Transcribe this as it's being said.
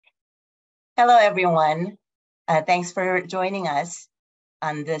Hello, everyone. Thanks for joining us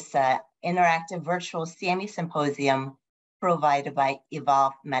on this interactive virtual CME symposium provided by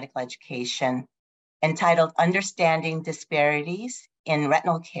Evolve Medical Education, entitled Understanding Disparities in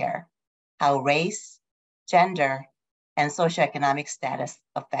Retinal Care, How Race, Gender, and Socioeconomic Status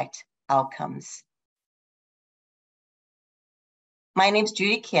Affect Outcomes. My name is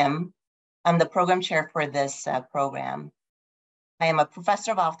Judy Kim. I'm the program chair for this program. I am a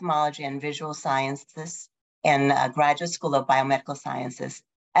professor of ophthalmology and visual sciences in Graduate School of Biomedical Sciences,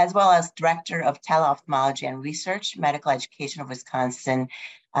 as well as director of teleophthalmology and research, medical education of Wisconsin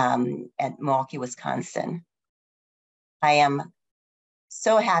at Milwaukee, Wisconsin. I am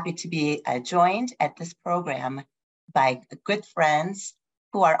so happy to be joined at this program by good friends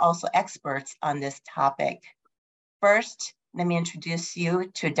who are also experts on this topic. First, let me introduce you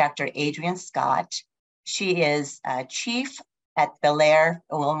to Dr. Adrienne Scott. She is chief at Belair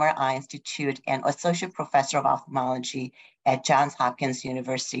Wilmer Eye Institute and associate professor of ophthalmology at Johns Hopkins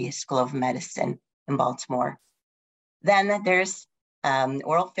University School of Medicine in Baltimore. Then there's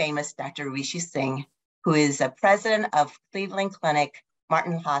world famous Dr. Rishi Singh, who is a president of Cleveland Clinic,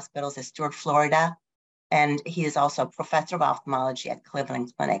 Martin Hospitals in Stuart, Florida, and he is also a professor of ophthalmology at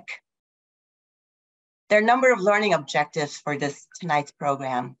Cleveland Clinic. There are a number of learning objectives for tonight's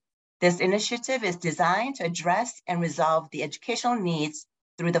program. This initiative is designed to address and resolve the educational needs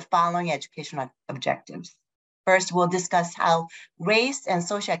through the following educational objectives. First, we'll discuss how race and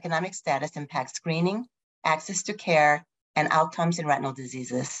socioeconomic status impact screening, access to care, and outcomes in retinal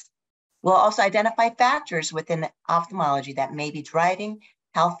diseases. We'll also identify factors within ophthalmology that may be driving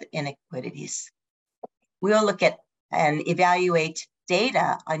health inequities. We'll look at and evaluate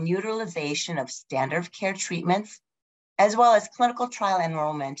data on utilization of standard of care treatments, as well as clinical trial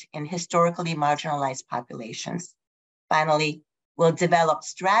enrollment in historically marginalized populations. Finally, we'll develop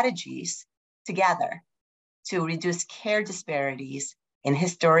strategies together to reduce care disparities in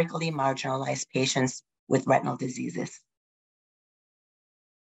historically marginalized patients with retinal diseases.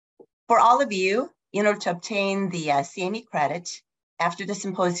 For all of you, in order to obtain the CME credit, after the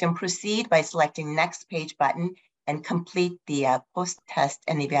symposium, proceed by selecting Next Page button and complete the post-test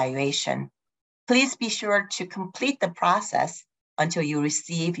and evaluation. Please be sure to complete the process until you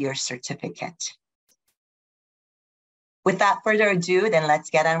receive your certificate. Without further ado, then let's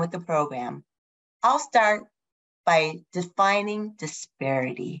get on with the program. I'll start by defining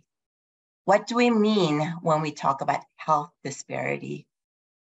disparity. What do we mean when we talk about health disparity?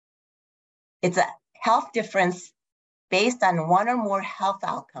 It's a health difference based on one or more health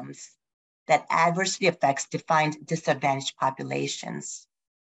outcomes that adversely affects defined disadvantaged populations.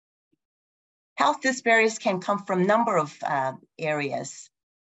 Health disparities can come from a number of areas.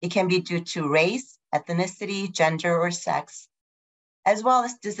 It can be due to race, ethnicity, gender, or sex, as well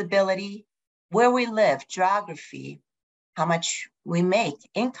as disability, where we live, geography, how much we make,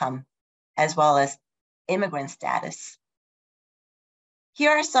 income, as well as immigrant status.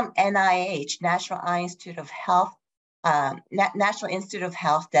 Here are some NIH, National Institute of Health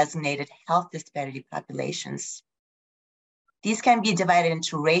designated health disparity populations. These can be divided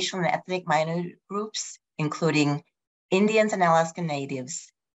into racial and ethnic minority groups, including Indians and Alaska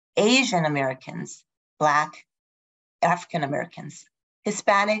Natives, Asian Americans, Black, African Americans,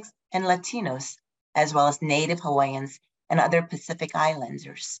 Hispanics, and Latinos, as well as Native Hawaiians and other Pacific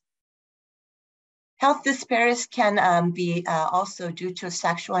Islanders. Health disparities can be also due to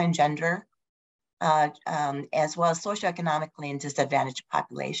sexual and gender, as well as socioeconomically disadvantaged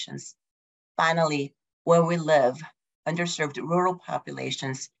populations. Finally, where we live, underserved rural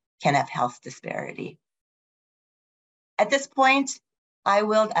populations can have health disparity. At this point, I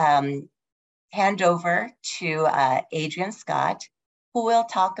will hand over to Adrienne Scott, who will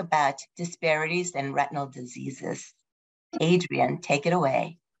talk about disparities in retinal diseases. Adrienne, take it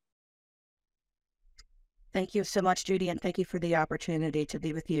away. Thank you so much, Judy, and thank you for the opportunity to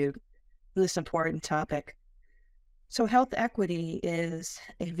be with you on this important topic. So health equity is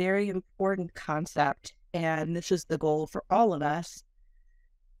a very important concept, and this is the goal for all of us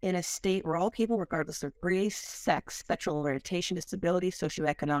in a state where all people, regardless of race, sex, sexual orientation, disability,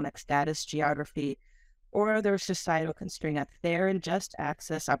 socioeconomic status, geography, or other societal constraint, have fair and just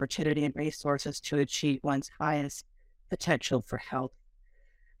access, opportunity, and resources to achieve one's highest potential for health.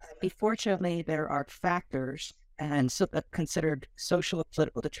 Unfortunately, there are factors and considered social and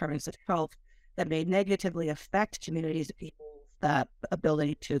political determinants of health that may negatively affect communities of people's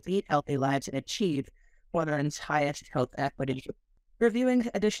ability to lead healthy lives and achieve one's highest health equity. Reviewing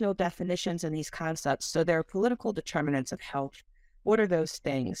additional definitions in these concepts, so there are political determinants of health. What are those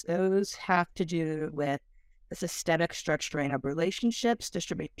things? Those have to do with the systemic structuring of relationships,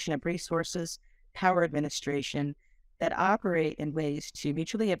 distribution of resources, power administration that operate in ways to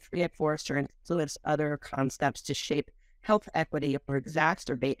mutually reinforce or influence other concepts to shape health equity or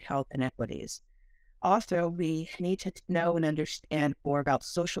exacerbate health inequities. Also, we need to know and understand more about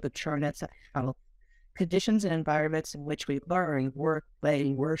social determinants of health, conditions and environments in which we learn, work,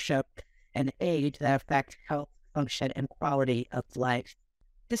 play, worship, and age that affect health, function, and quality of life.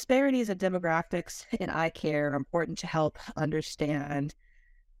 Disparities in demographics in eye care are important to help understand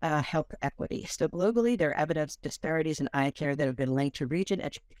health equity. So globally, there are evidence of disparities in eye care that have been linked to region,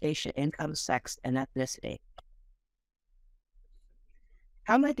 education, income, sex, and ethnicity.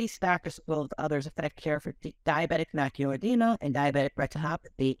 How might these factors, as well as others, affect care for diabetic macular edema and diabetic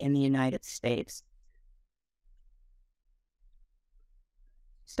retinopathy in the United States?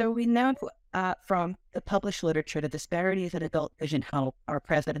 So we know from the published literature that disparities in adult vision health are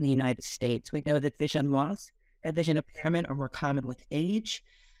present in the United States. We know that vision loss and vision impairment are more common with age.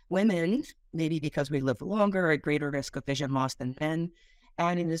 Women, maybe because we live longer, are at greater risk of vision loss than men.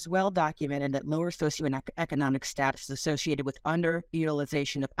 And it is well documented that lower socioeconomic status is associated with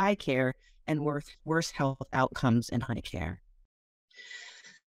underutilization of eye care and worse health outcomes in eye care.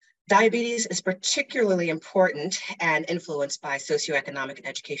 Diabetes is particularly important and influenced by socioeconomic and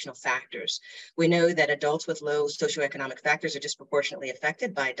educational factors. We know that adults with low socioeconomic factors are disproportionately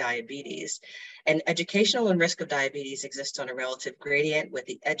affected by diabetes. And educational and risk of diabetes exists on a relative gradient,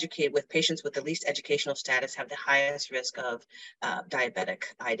 with patients with the least educational status have the highest risk of diabetic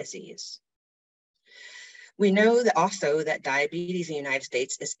eye disease. We know that also that diabetes in the United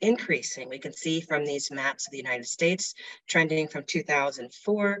States is increasing. We can see from these maps of the United States trending from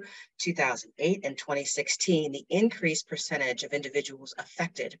 2004, 2008, and 2016, the increased percentage of individuals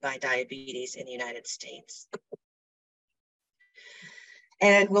affected by diabetes in the United States.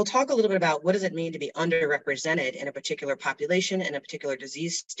 And we'll talk a little bit about what does it mean to be underrepresented in a particular population in a particular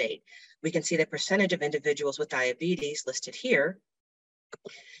disease state. We can see the percentage of individuals with diabetes listed here.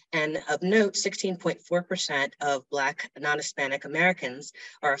 And of note, 16.4% of Black non-Hispanic Americans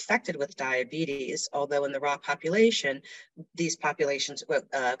are affected with diabetes, although in the raw population, these populations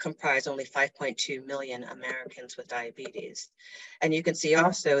comprise only 5.2 million Americans with diabetes. And you can see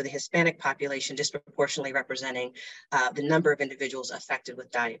also the Hispanic population disproportionately representing the number of individuals affected with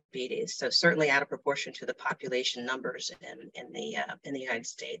diabetes. So certainly out of proportion to the population numbers in the United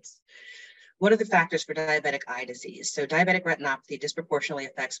States. What are the factors for diabetic eye disease? So diabetic retinopathy disproportionately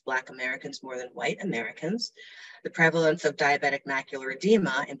affects Black Americans more than white Americans. The prevalence of diabetic macular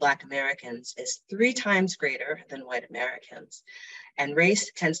edema in Black Americans is 3 times greater than white Americans. And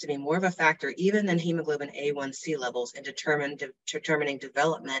race tends to be more of a factor even than hemoglobin A1C levels in determining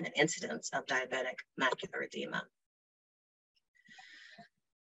development and incidence of diabetic macular edema.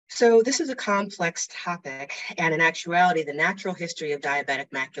 So this is a complex topic, and in actuality, the natural history of diabetic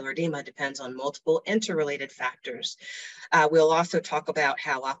macular edema depends on multiple interrelated factors. We'll also talk about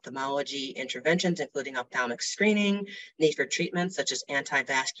how ophthalmology interventions, including ophthalmic screening, need for treatments such as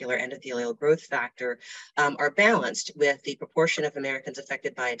anti-vascular endothelial growth factor, are balanced with the proportion of Americans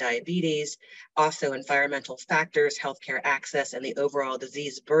affected by diabetes, also environmental factors, healthcare access, and the overall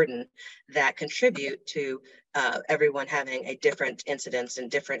disease burden that contribute to everyone having a different incidence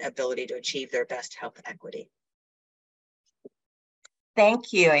and different ability to achieve their best health equity.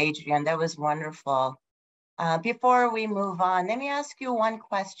 Thank you, Adrienne. That was wonderful. Before we move on, let me ask you one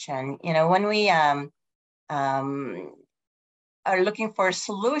question. You know, when we are looking for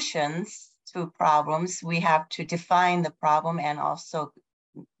solutions to problems, we have to define the problem and also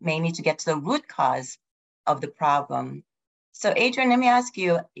may need to get to the root cause of the problem. So Adrienne, let me ask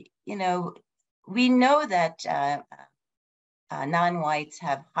you, you know, we know that non-whites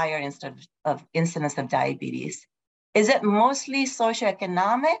have higher incidence of diabetes. Is it mostly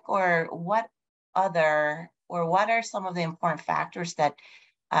socioeconomic, or what are some of the important factors that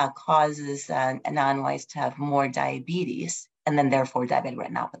causes non-whites to have more diabetes and then therefore diabetic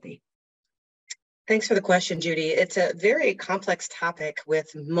retinopathy? Thanks for the question, Judy. It's a very complex topic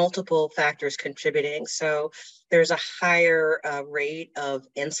with multiple factors contributing. So there's a higher rate of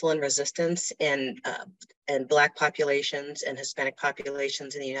insulin resistance in Black populations and Hispanic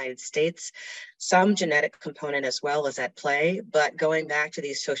populations in the United States. Some genetic component as well is at play, but going back to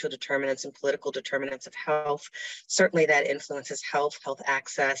these social determinants and political determinants of health, certainly that influences health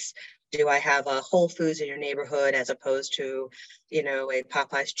access. Do I have a Whole Foods in your neighborhood as opposed to, you know, a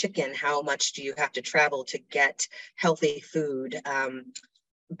Popeye's chicken? How much do you have to travel to get healthy food?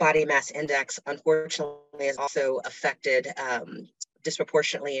 Body mass index, unfortunately, has also affected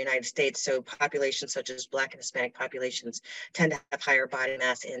disproportionately in the United States. So populations such as Black and Hispanic populations tend to have higher body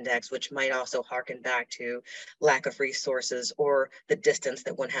mass index, which might also harken back to lack of resources or the distance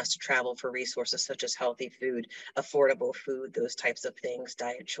that one has to travel for resources such as healthy food, affordable food, those types of things,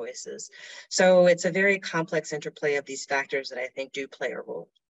 diet choices. So it's a very complex interplay of these factors that I think do play a role.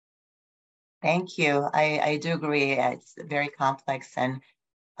 Thank you. I do agree. It's very complex, and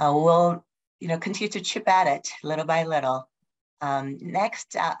we'll continue to chip at it little by little.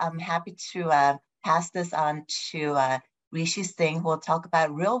 Next, I'm happy to pass this on to Rishi Singh, who will talk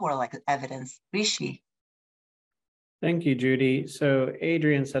about real-world evidence. Rishi. Thank you, Judy. So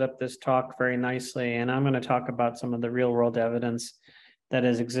Adrian set up this talk very nicely, and I'm going to talk about some of the real-world evidence that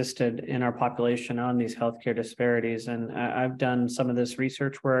has existed in our population on these healthcare disparities. And I've done some of this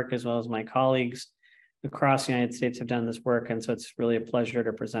research work, as well as my colleagues across the United States have done this work. And so it's really a pleasure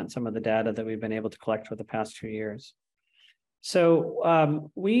to present some of the data that we've been able to collect for the past 2 years.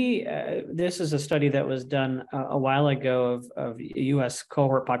 So this is a study that was done a while ago of US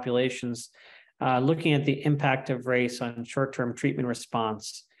cohort populations looking at the impact of race on short-term treatment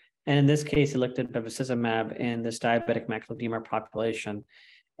response. And in this case, it looked at bevacizumab in this diabetic macular edema population.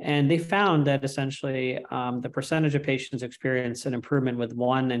 And they found that essentially the percentage of patients experience an improvement with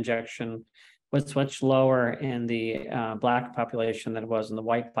one injection was much lower in the Black population than it was in the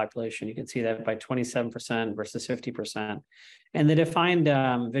white population. You can see that by 27% versus 50%. And they defined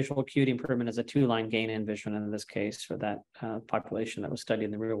visual acuity improvement as a 2-line gain in vision in this case for that population that was studied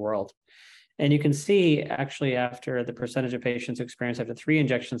in the real world. And you can see actually after the percentage of patients experienced after 3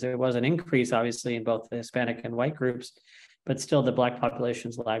 injections, there was an increase obviously in both the Hispanic and white groups, but still the Black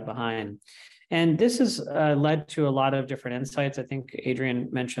populations lag behind. And this has led to a lot of different insights. I think Adrian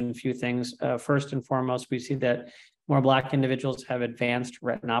mentioned a few things. First and foremost, we see that more Black individuals have advanced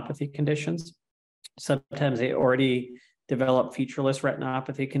retinopathy conditions. Sometimes they already develop featureless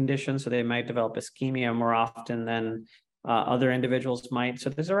retinopathy conditions, so they might develop ischemia more often than other individuals might.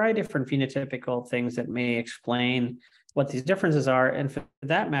 So there's a variety of different phenotypical things that may explain what these differences are. And for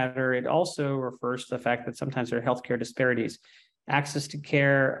that matter, it also refers to the fact that sometimes there are healthcare disparities. Access to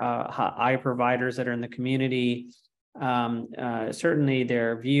care, eye providers that are in the community, certainly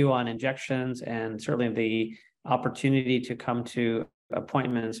their view on injections, and certainly the opportunity to come to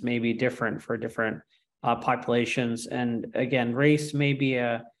appointments may be different for different populations. And again, race may be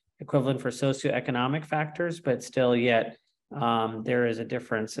a equivalent for socioeconomic factors, but still yet there is a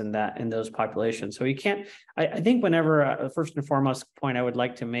difference in those populations. So we can't, I think whenever, first and foremost point I would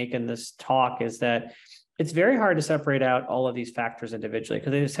like to make in this talk is that it's very hard to separate out all of these factors individually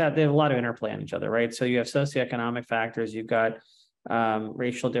because they have a lot of interplay on each other, right? So you have socioeconomic factors, you've got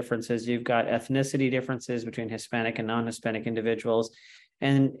racial differences, you've got ethnicity differences between Hispanic and non-Hispanic individuals,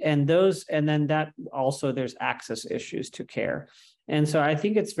 and then that also there's access issues to care. And so I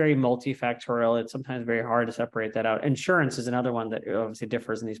think it's very multifactorial. It's sometimes very hard to separate that out. Insurance is another one that obviously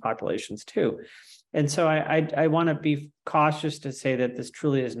differs in these populations too. And so I want to be cautious to say that this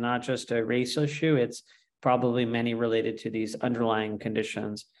truly is not just a race issue. It's probably many related to these underlying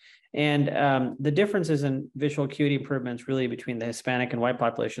conditions. And the differences in visual acuity improvements really between the Hispanic and white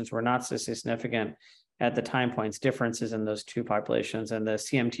populations were not so significant at the time points, differences in those two populations, and the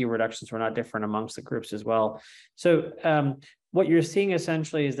CMT reductions were not different amongst the groups as well. So what you're seeing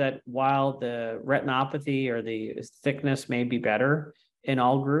essentially is that while the retinopathy or the thickness may be better in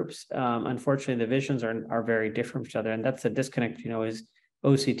all groups, unfortunately the visions are very different from each other. And that's the disconnect, is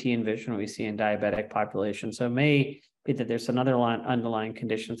OCT and vision we see in diabetic population. So it may be that there's another underlying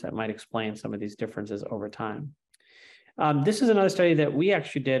conditions that might explain some of these differences over time. This is another study that we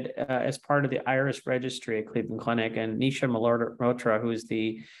actually did as part of the IRIS registry at Cleveland Clinic, and Nisha Malhotra, who is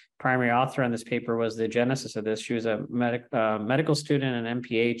the primary author on this paper, was the genesis of this. She was a medical student and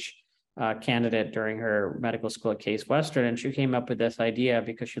MPH candidate during her medical school at Case Western, and she came up with this idea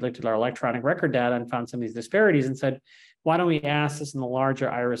because she looked at our electronic record data and found some of these disparities and said, why don't we ask this in the larger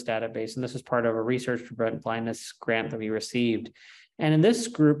IRIS database? And this is part of a research to prevent blindness grant that we received. And in this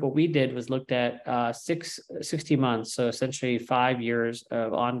group, what we did was looked at 60 months, so essentially 5 years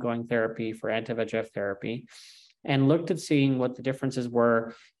of ongoing therapy for anti-VEGF therapy, and looked at seeing what the differences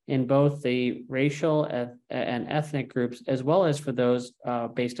were in both the racial and ethnic groups, as well as for those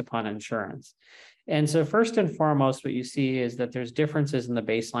based upon insurance. And so first and foremost, what you see is that there's differences in the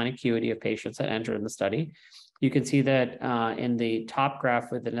baseline acuity of patients that enter in the study. You can see that in the top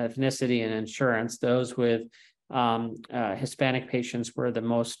graph with an ethnicity and insurance, those with Hispanic patients were the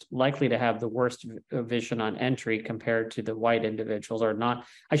most likely to have the worst vision on entry compared to the white individuals, or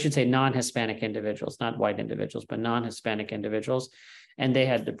non-Hispanic individuals, not white individuals, but non-Hispanic individuals. and they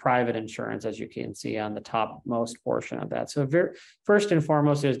had the private insurance, as you can see on the topmost portion of that. So first and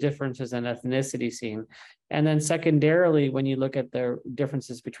foremost, there's differences in ethnicity seen. And then secondarily, when you look at the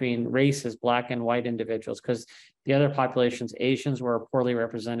differences between races, Black and white individuals, because the other populations, Asians were poorly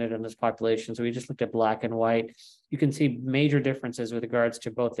represented in this population. So we just looked at Black and white. You can see major differences with regards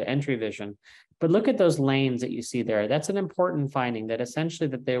to both the entry vision. But look at those lanes that you see there. That's an important finding, that essentially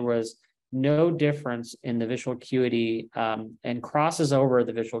that there was no difference in the visual acuity and crosses over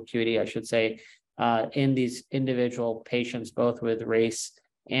the visual acuity, I should say, in these individual patients, both with race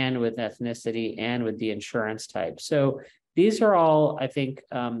and with ethnicity and with the insurance type. So these are all, I think,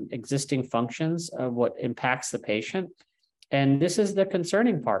 existing functions of what impacts the patient. And this is the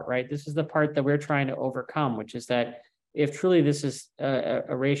concerning part, right? This is the part that we're trying to overcome, which is that if truly this is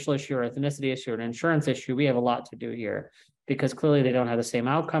a racial issue or ethnicity issue or an insurance issue, we have a lot to do here, because clearly they don't have the same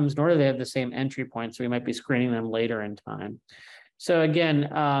outcomes, nor do they have the same entry points. So we might be screening them later in time. So again,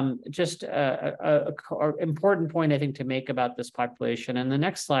 just an important point, I think, to make about this population. And the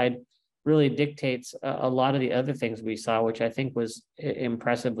next slide really dictates a lot of the other things we saw, which I think was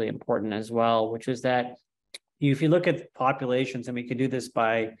impressively important as well, which is that if you look at populations, and we could do this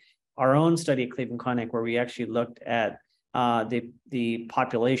by our own study at Cleveland Clinic, where we actually looked at the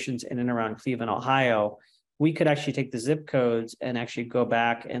populations in and around Cleveland, Ohio, we could actually take the zip codes and actually go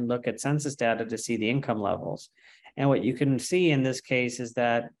back and look at census data to see the income levels. And what you can see in this case is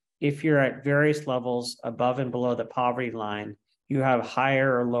that if you're at various levels above and below the poverty line, you have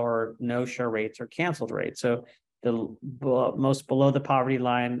higher or lower no-show rates or canceled rates. So the most below the poverty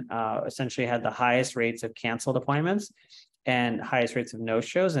line essentially had the highest rates of canceled appointments and highest rates of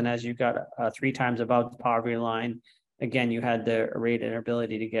no-shows. And as you got 3 times above the poverty line, again, you had the rate and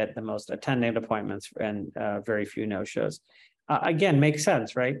ability to get the most attended appointments and very few no-shows. Again, makes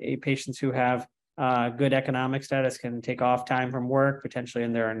sense, right? Patients who have good economic status can take off time from work, potentially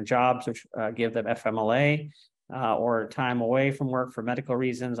in their own jobs, which give them FMLA or time away from work for medical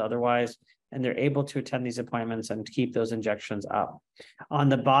reasons otherwise, and they're able to attend these appointments and keep those injections up. On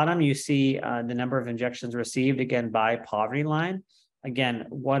the bottom, you see the number of injections received, again, by poverty line. Again,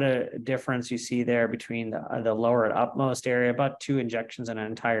 what a difference you see there between the lower and upmost area, about 2 injections in an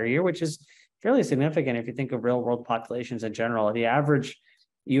entire year, which is fairly significant if you think of real world populations in general. The average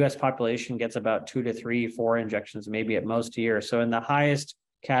US population gets about 2 to 3, 4 injections, maybe at most a year. So in the highest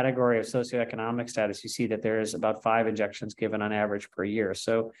category of socioeconomic status, you see that there is about 5 injections given on average per year.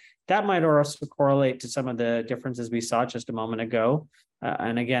 So that might also correlate to some of the differences we saw just a moment ago.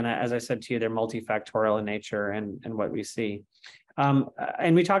 And again, as I said to you, they're multifactorial in nature and what we see.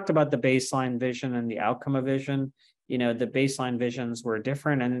 And we talked about the baseline vision and the outcome of vision. You know, the baseline visions were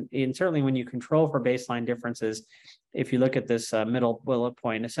different. And certainly when you control for baseline differences, if you look at this middle bullet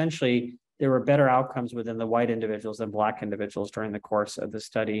point, essentially, there were better outcomes within the white individuals than Black individuals during the course of the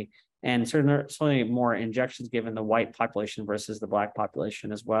study. And certainly more injections given the white population versus the Black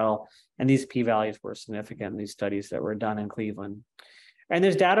population as well. And these p-values were significant in these studies that were done in Cleveland. And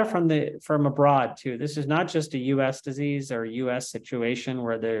there's data from abroad too. This is not just a US disease or US situation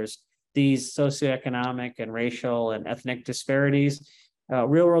where there's these socioeconomic and racial and ethnic disparities.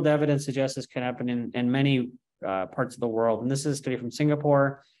 Real world evidence suggests this can happen in many parts of the world. And this is a study from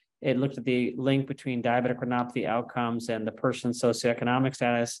Singapore. It looked at the link between diabetic retinopathy outcomes and the person's socioeconomic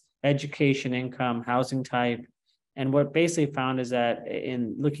status, education, income, housing type. And what basically found is that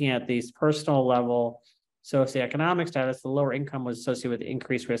in looking at these personal level socioeconomic status, the lower income was associated with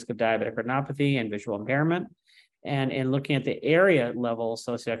increased risk of diabetic retinopathy and visual impairment. And in looking at the area level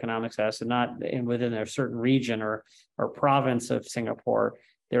socioeconomic status, and not within a certain region or province of Singapore,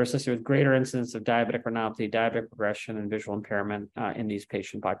 they're associated with greater incidence of diabetic retinopathy, diabetic progression, and visual impairment in these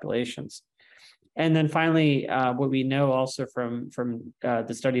patient populations. And then finally, what we know also from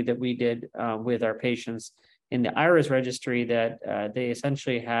the study that we did with our patients in the IRIS registry, that they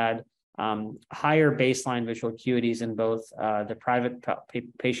essentially had higher baseline visual acuities in both the private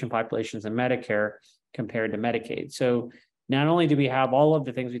patient populations and Medicare compared to Medicaid. So not only do we have all of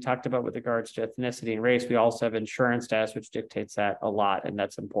the things we talked about with regards to ethnicity and race, we also have insurance status, which dictates that a lot, and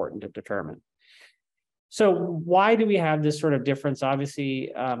that's important to determine. So why do we have this sort of difference?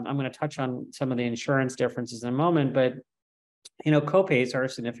 Obviously, I'm going to touch on some of the insurance differences in a moment, but you know, copays are a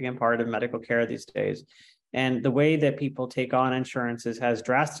significant part of medical care these days. And the way that people take on insurances has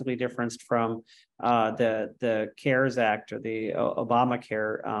drastically differed from the CARES Act or the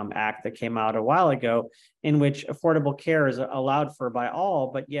Obamacare Act that came out a while ago, in which affordable care is allowed for by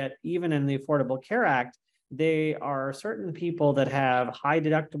all. But yet, even in the Affordable Care Act, there are certain people that have high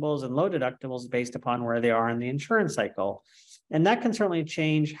deductibles and low deductibles based upon where they are in the insurance cycle. And that can certainly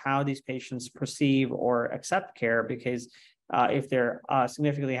change how these patients perceive or accept care, because if they're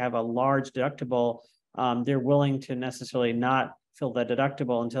significantly have a large deductible, they're willing to necessarily not fill that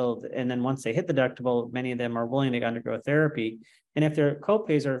deductible and then once they hit the deductible, many of them are willing to undergo therapy. And if their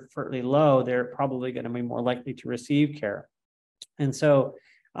copays are fairly low, they're probably going to be more likely to receive care. And so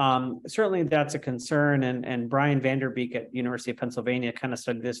certainly that's a concern. And Brian Vanderbeek at University of Pennsylvania kind of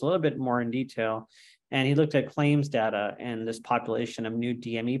studied this a little bit more in detail. And he looked at claims data in this population of new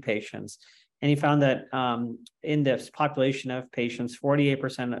DME patients. And he found that in this population of patients,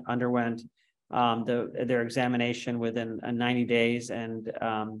 48% underwent their examination within 90 days.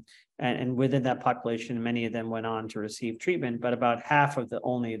 And within that population, many of them went on to receive treatment, but about half of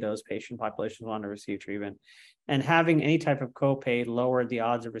only those patient populations went on to receive treatment. And having any type of copay lowered the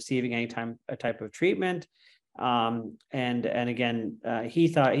odds of receiving any type of treatment. And again, he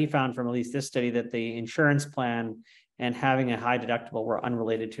found from at least this study that the insurance plan and having a high deductible were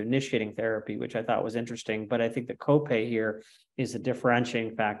unrelated to initiating therapy, which I thought was interesting. But I think the copay here is a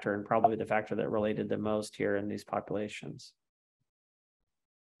differentiating factor and probably the factor that related the most here in these populations.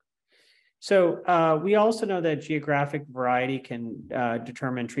 So we also know that geographic variety can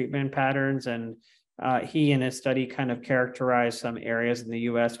determine treatment patterns. And he in his study kind of characterized some areas in the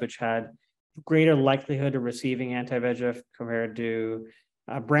US which had greater likelihood of receiving anti-VEGF compared to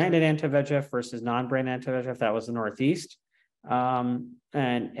branded anti-VEGF versus non-branded anti-VEGF. That was the Northeast. And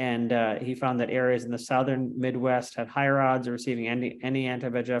he found that areas in the Southern Midwest had higher odds of receiving any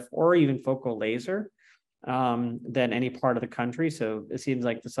anti-VEGF or even focal laser than any part of the country. So it seems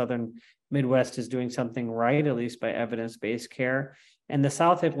like the Southern Midwest is doing something right, at least by evidence-based care. And the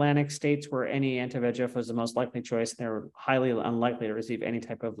South Atlantic states where any anti-VEGF was the most likely choice, they were highly unlikely to receive any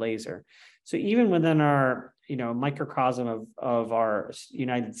type of laser. So even within our, microcosm of our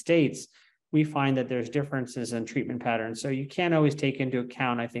United States, we find that there's differences in treatment patterns. So you can't always take into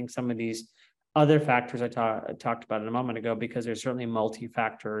account, I think, some of these other factors I talked about a moment ago, because there's certainly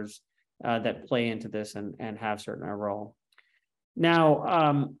multi-factors that play into this and have certain role.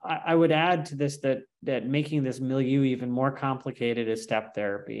 Now, I would add to this that making this milieu even more complicated is step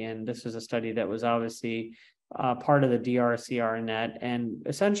therapy. And this is a study that was obviously part of the DRCR-NET and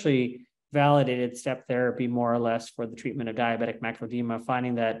essentially validated step therapy more or less for the treatment of diabetic macular edema,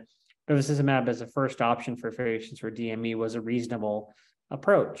 finding that bevacizumab as a first option for patients for DME was a reasonable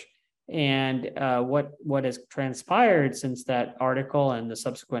approach. And what has transpired since that article and the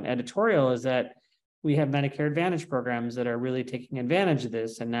subsequent editorial is that we have Medicare Advantage programs that are really taking advantage of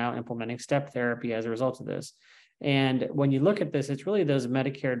this and now implementing step therapy as a result of this. And when you look at this, it's really those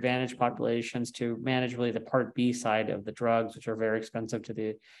Medicare Advantage populations to manage really the Part B side of the drugs, which are very expensive to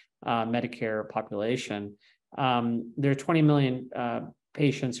the Medicare population. There are 20 million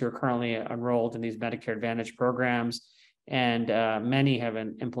patients who are currently enrolled in these Medicare Advantage programs, and many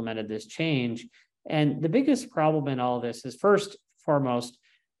haven't implemented this change. And the biggest problem in all of this is, first foremost,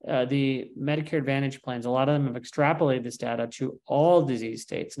 the Medicare Advantage plans, a lot of them have extrapolated this data to all disease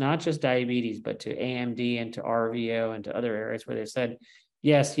states, not just diabetes, but to AMD and to RVO and to other areas where they said,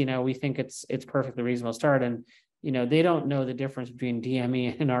 yes, we think it's perfectly reasonable to start. And, they don't know the difference between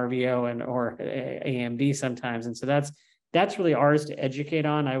DME and RVO or AMD sometimes. And so that's really ours to educate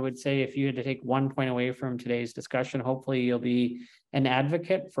on. I would say if you had to take one point away from today's discussion, hopefully you'll be an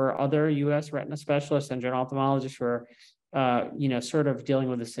advocate for other U.S. retina specialists and general ophthalmologists who are sort of dealing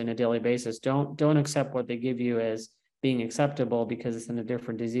with this on a daily basis. Don't accept what they give you as being acceptable because it's in a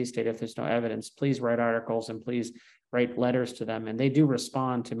different disease state if there's no evidence. Please write articles and please write letters to them. And they do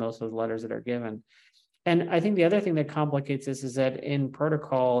respond to most of the letters that are given. And I think the other thing that complicates this is that in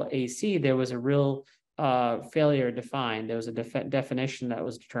protocol AC, there was a real failure defined. There was a definition that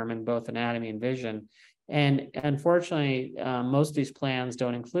was determined, both anatomy and vision. And unfortunately, most of these plans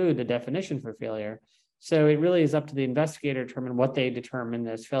don't include the definition for failure. So it really is up to the investigator to determine what they determine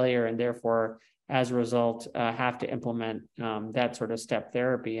as failure, and therefore, as a result, have to implement that sort of step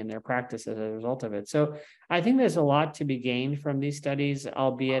therapy in their practice as a result of it. So I think there's a lot to be gained from these studies,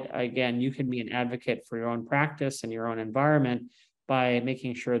 albeit, again, you can be an advocate for your own practice and your own environment by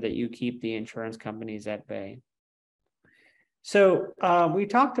making sure that you keep the insurance companies at bay. So we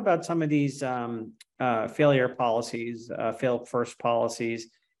talked about some of these failure policies, fail first policies.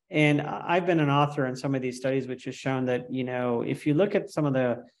 And I've been an author in some of these studies, which has shown that, if you look at some of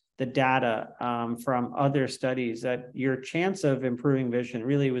the data from other studies, that your chance of improving vision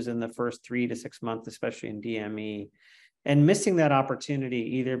really was in the first 3 to 6 months, especially in DME. And missing that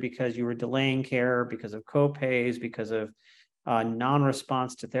opportunity, either because you were delaying care, because of copays, because of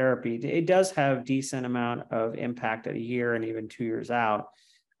non-response to therapy, it does have decent amount of impact at a year and even 2 years out.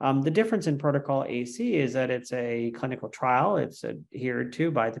 The difference in protocol AC is that it's a clinical trial. It's adhered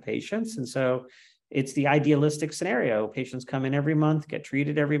to by the patients. And so it's the idealistic scenario. Patients come in every month, get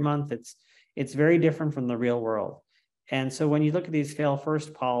treated every month. It's very different from the real world. And so when you look at these fail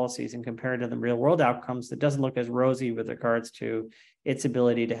first policies and compare it to the real world outcomes, it doesn't look as rosy with regards to its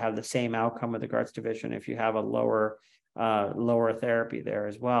ability to have the same outcome with regards to vision if you have a lower therapy there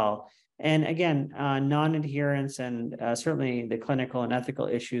as well. And again, non-adherence and certainly the clinical and ethical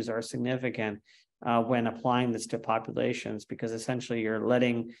issues are significant when applying this to populations, because essentially you're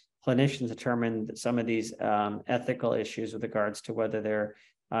letting clinicians determine some of these ethical issues with regards to whether they're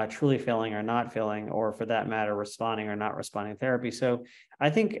truly failing or not failing, or for that matter, responding or not responding to therapy. So I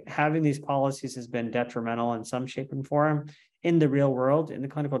think having these policies has been detrimental in some shape and form. In the real world, in the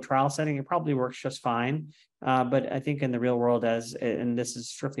clinical trial setting, it probably works just fine. But I think in the real world, and this is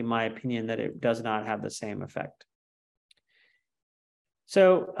strictly my opinion, that it does not have the same effect.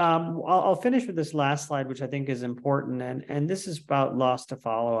 So I'll finish with this last slide, which I think is important. And this is about loss to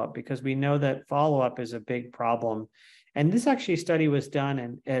follow-up, because we know that follow-up is a big problem. And this actually study was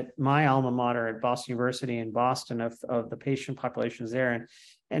done at my alma mater at Boston University in Boston of the patient populations there.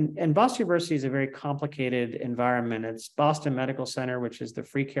 And Boston University is a very complicated environment. It's Boston Medical Center, which is the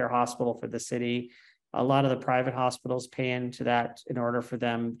free care hospital for the city. A lot of the private hospitals pay into that in order for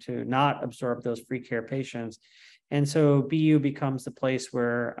them to not absorb those free care patients. And so BU becomes the place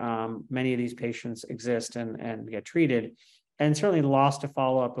where many of these patients exist and get treated. And certainly the loss to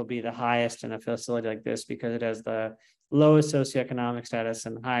follow-up will be the highest in a facility like this, because it has the lowest socioeconomic status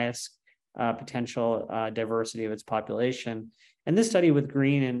and highest potential diversity of its population. And this study with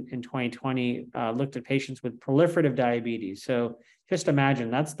Green in 2020 looked at patients with proliferative diabetes. So just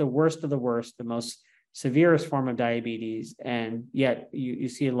imagine, that's the worst of the worst, the most severest form of diabetes. And yet you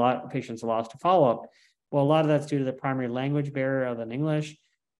see a lot of patients lost to follow-up. Well, a lot of that's due to the primary language barrier other than English,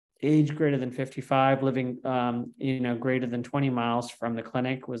 age greater than 55, living greater than 20 miles from the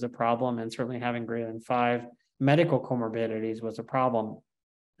clinic was a problem, and certainly having greater than 5 medical comorbidities was a problem.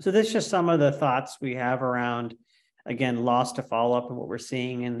 So this is just some of the thoughts we have around, again, loss to follow-up and what we're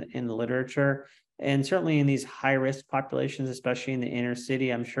seeing in the literature. And certainly in these high-risk populations, especially in the inner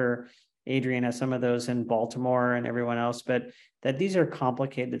city, I'm sure Adrian has some of those in Baltimore and everyone else, but that these are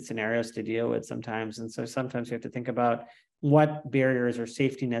complicated scenarios to deal with sometimes. And so sometimes you have to think about what barriers or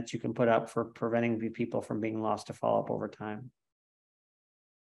safety nets you can put up for preventing people from being lost to follow-up over time.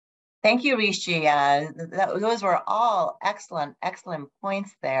 Thank you, Rishi. Those were all excellent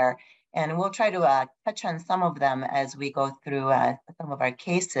points there. And we'll try to touch on some of them as we go through some of our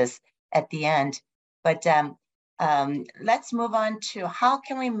cases at the end. But let's move on to how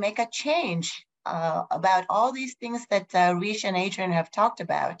can we make a change about all these things that Rishi and Adrian have talked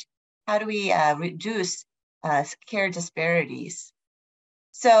about. How do we reduce care disparities?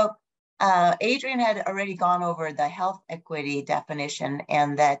 So Adrian had already gone over the health equity definition,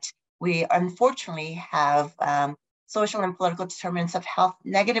 and that we unfortunately have social and political determinants of health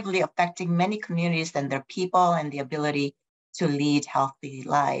negatively affecting many communities and their people and the ability to lead healthy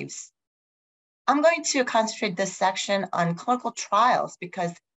lives. I'm going to concentrate this section on clinical trials,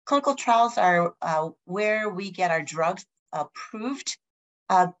 because clinical trials are where we get our drugs approved.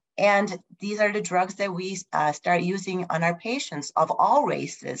 And these are the drugs that we start using on our patients of all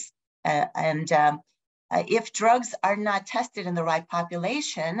races. If drugs are not tested in the right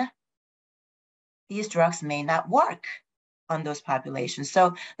population, these drugs may not work on those populations.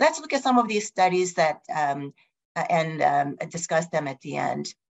 So let's look at some of these studies that and discuss them at the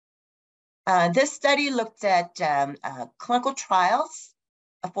end. This study looked at clinical trials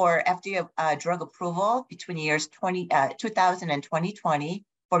for FDA drug approval between years 2000 and 2020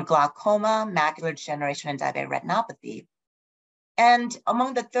 for glaucoma, macular degeneration, and diabetic retinopathy. And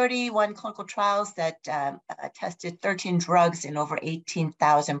among the 31 clinical trials that tested 13 drugs in over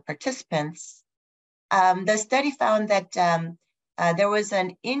 18,000 participants, the study found that there was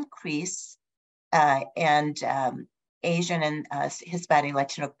an increase in Asian and Hispanic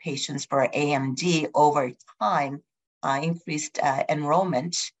Latino patients for AMD over time, increased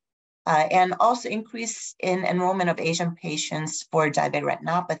enrollment, and also increase in enrollment of Asian patients for diabetic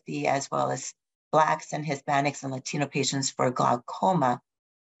retinopathy, as well as Blacks and Hispanics and Latino patients for glaucoma.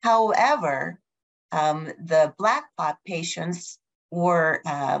 However, the Black patients were,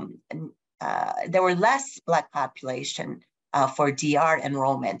 there were less Black population for DR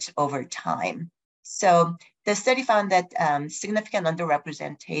enrollment over time. So the study found that significant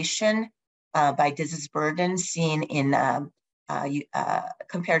underrepresentation by disease burden seen in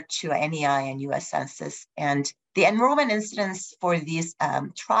compared to NEI and US Census. And the enrollment incidence for these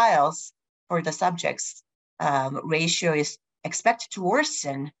trials for the subjects ratio is expected to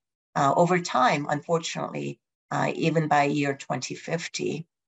worsen over time, unfortunately, even by year 2050.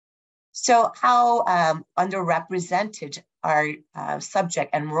 So how underrepresented are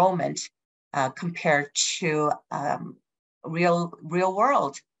subject enrollment compared to real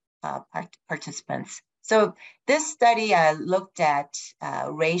world participants? So this study looked at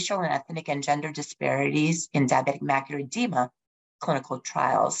racial and ethnic and gender disparities in diabetic macular edema clinical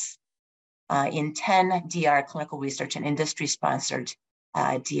trials in 10 DR clinical research and industry-sponsored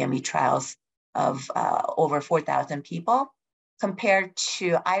DME trials of over 4,000 people, compared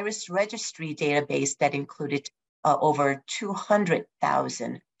to IRIS registry database that included over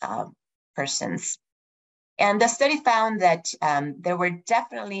 200,000 persons. And the study found that there were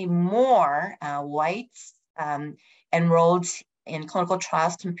definitely more whites enrolled in clinical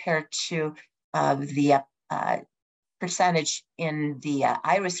trials compared to the percentage in the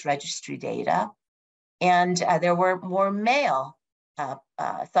IRIS registry data. And there were more male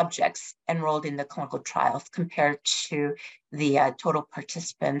subjects enrolled in the clinical trials compared to the total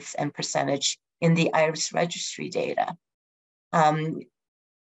participants and percentage in the IRIS registry data.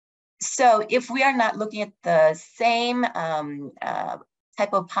 So if we are not looking at the same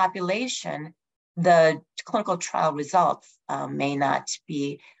type of population, the clinical trial results may not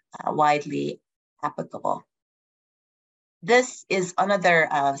be widely applicable. This is another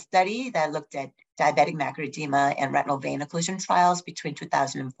study that looked at diabetic macular edema and retinal vein occlusion trials between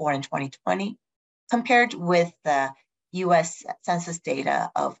 2004 and 2020, compared with the US Census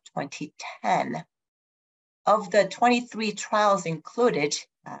data of 2010. Of the 23 trials included,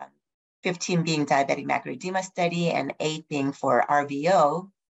 15 being diabetic macular edema study and 8 being for RVO,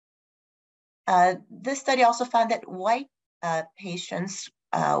 this study also found that white patients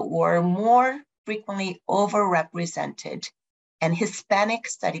were more frequently overrepresented, and Hispanic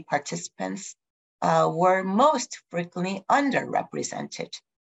study participants were most frequently underrepresented.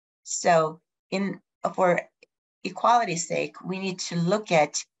 So for equality's sake, we need to look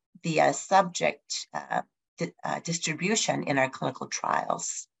at the subject distribution in our clinical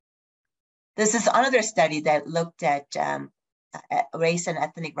trials. This is another study that looked at race and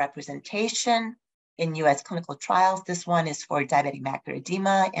ethnic representation in US clinical trials. This one is for diabetic macular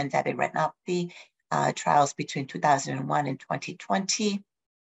edema and diabetic retinopathy trials between 2001 and 2020.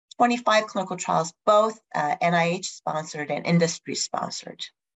 25 clinical trials, both NIH-sponsored and industry-sponsored.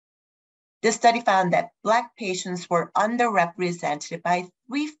 This study found that Black patients were underrepresented by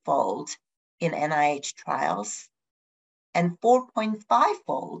threefold in NIH trials and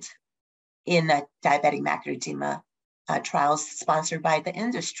 4.5-fold in diabetic macular edema trials sponsored by the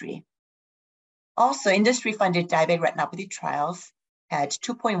industry. Also, industry-funded diabetic retinopathy trials had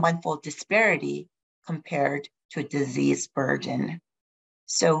 2.1-fold disparity compared to disease burden.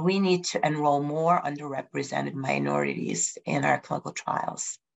 So we need to enroll more underrepresented minorities in our clinical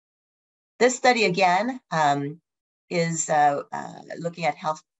trials. This study, again, is looking at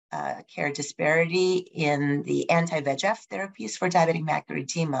health care disparity in the anti-VEGF therapies for diabetic macular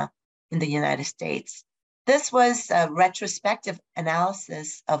edema in the United States. This was a retrospective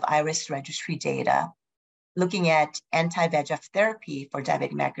analysis of IRIS registry data, looking at anti-VEGF therapy for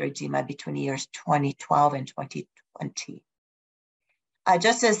diabetic macular edema between years 2012 and 2020.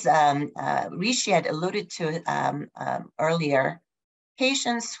 Just as Rishi had alluded to earlier,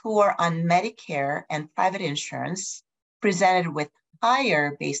 patients who are on Medicare and private insurance presented with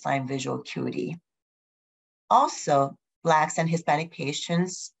higher baseline visual acuity. Also, Blacks and Hispanic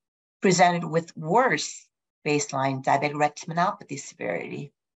patients presented with worse baseline diabetic retinopathy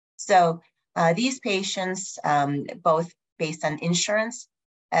severity. So these patients, both based on insurance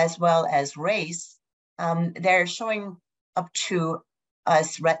as well as race, they're showing up to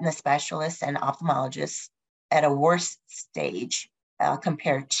us retina specialists and ophthalmologists at a worse stage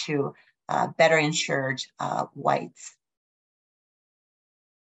compared to better insured whites.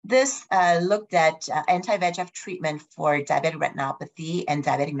 This looked at anti-VEGF treatment for diabetic retinopathy and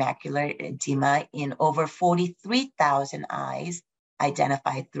diabetic macular edema in over 43,000 eyes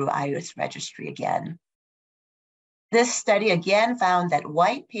identified through IRIS registry again. This study again found that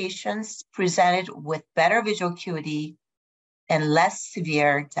white patients presented with better visual acuity and less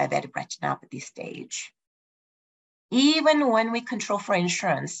severe diabetic retinopathy stage. Even when we control for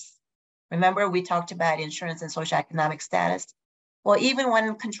insurance, remember we talked about insurance and socioeconomic status? Well, even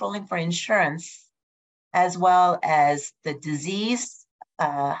when controlling for insurance, as well as the disease,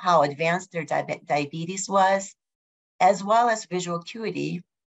 how advanced their diabetes was, as well as visual acuity,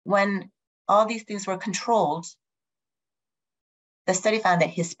 when all these things were controlled, the study found that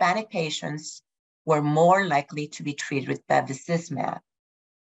Hispanic patients were more likely to be treated with bevacizumab.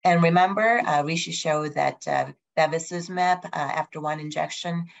 And remember, Rishi showed that bevacizumab after one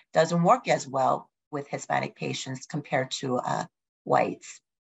injection doesn't work as well with Hispanic patients compared to whites.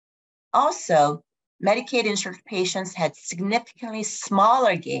 Also, Medicaid insured patients had significantly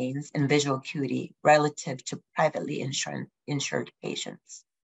smaller gains in visual acuity relative to privately insured patients.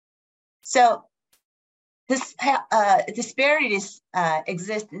 So this disparities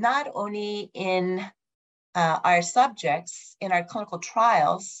exist not only in our subjects in our clinical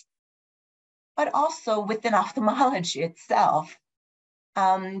trials, but also within ophthalmology itself.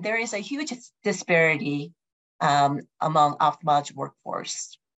 There is a huge disparity among ophthalmology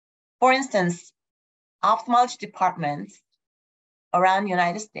workforce. For instance, ophthalmology departments around the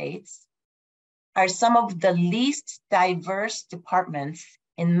United States are some of the least diverse departments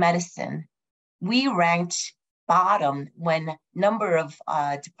in medicine. We ranked bottom when number of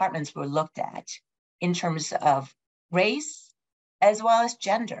departments were looked at in terms of race as well as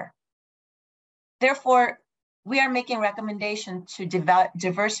gender. Therefore, we are making recommendations to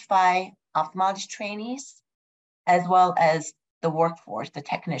diversify ophthalmology trainees as well as the workforce, the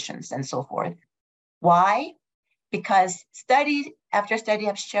technicians and so forth. Why? Because study after study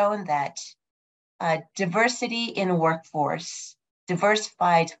have shown that diversity in workforce,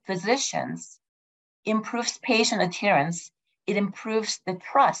 diversified physicians improves patient adherence. It improves the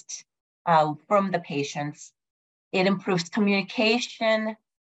trust from the patients. It improves communication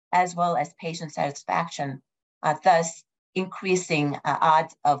as well as patient satisfaction, thus increasing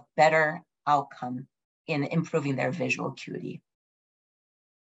odds of better outcome in improving their visual acuity.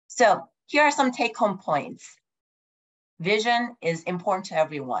 So here are some take-home points. Vision is important to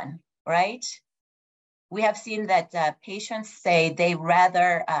everyone, right? We have seen that patients say they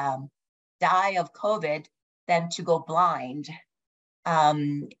rather die of COVID than to go blind.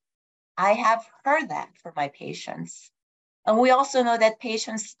 I have heard that from my patients. And we also know that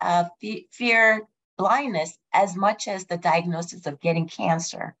patients fear blindness as much as the diagnosis of getting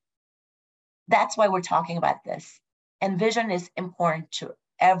cancer. That's why we're talking about this. And vision is important to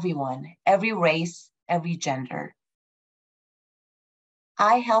everyone, every race, every gender.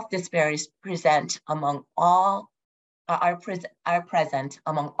 Eye health disparities present among all are present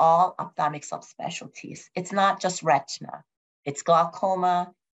among all ophthalmic subspecialties. It's not just retina. It's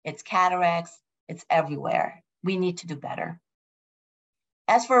glaucoma, it's cataracts, it's everywhere. We need to do better.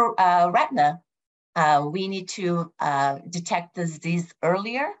 As for retina, we need to detect the disease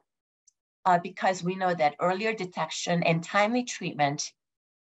earlier because we know that earlier detection and timely treatment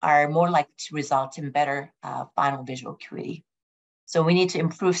are more likely to result in better final visual acuity. So we need to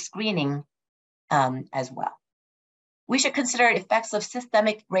improve screening as well. We should consider effects of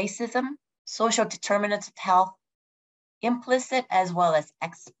systemic racism, social determinants of health, implicit as well as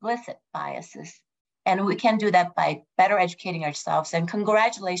explicit biases. And we can do that by better educating ourselves. And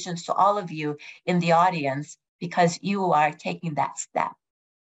congratulations to all of you in the audience because you are taking that step.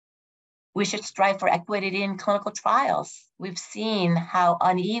 We should strive for equity in clinical trials. We've seen how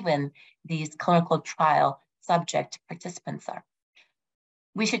uneven these clinical trial subject participants are.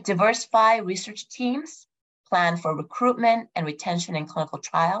 We should diversify research teams, plan for recruitment and retention in clinical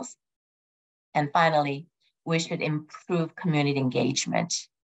trials. And finally, we should improve community engagement.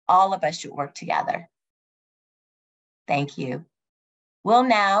 All of us should work together. Thank you. We'll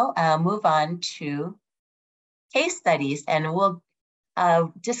now move on to case studies, and we'll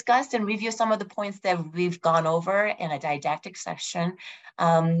discuss and review some of the points that we've gone over in a didactic section,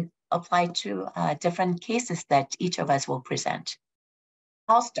 applied to different cases that each of us will present.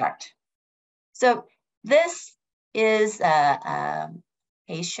 I'll start. So this is a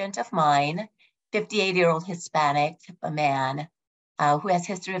patient of mine, 58-year-old Hispanic man who has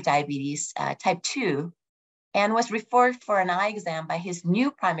history of diabetes type 2 and was referred for an eye exam by his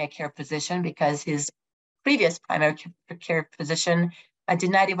new primary care physician because his previous primary care physician did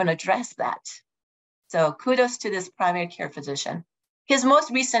not even address that. So kudos to this primary care physician. His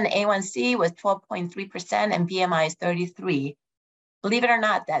most recent A1C was 12.3% and BMI is 33. Believe it or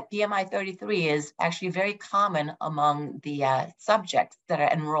not, that BMI 33 is actually very common among the subjects that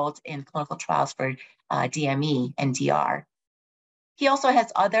are enrolled in clinical trials for DME and DR. He also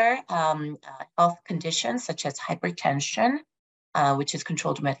has other health conditions such as hypertension, which is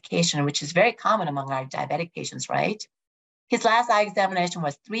controlled medication, which is very common among our diabetic patients, right? His last eye examination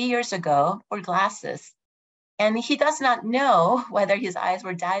was 3 years ago for glasses. And he does not know whether his eyes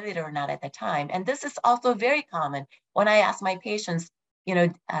were dilated or not at the time. And this is also very common. When I ask my patients, you know,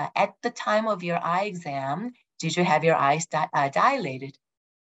 at the time of your eye exam, did you have your eyes dilated?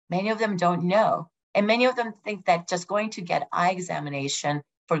 Many of them don't know. And many of them think that just going to get eye examination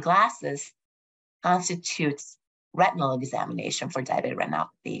for glasses constitutes retinal examination for diabetic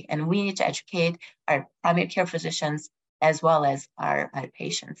retinopathy. And we need to educate our primary care physicians as well as our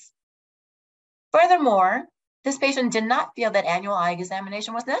patients. Furthermore, This patient did not feel that annual eye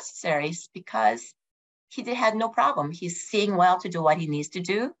examination was necessary because he had no problem. He's seeing well to do what he needs to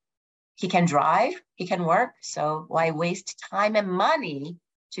do. He can drive, he can work, so why waste time and money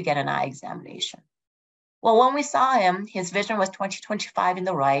to get an eye examination? Well, when we saw him, his vision was 20/25 in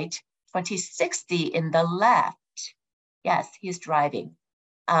the right, 20/60 in the left. Yes, he's driving.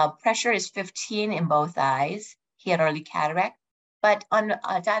 Pressure is 15 in both eyes. He had early cataract, but on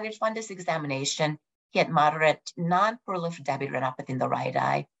a dilated fundus examination, he had moderate non-proliferative diabetic retinopathy in the right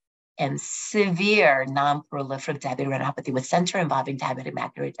eye and severe non-proliferative diabetic retinopathy with center-involving diabetic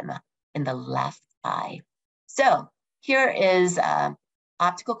macular edema in the left eye. So here is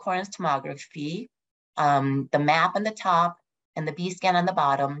optical coherence tomography, the map on the top and the B scan on the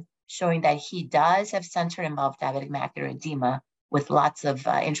bottom, showing that he does have center-involved diabetic macular edema with lots of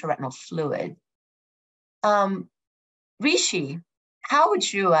intraretinal fluid. Rishi, how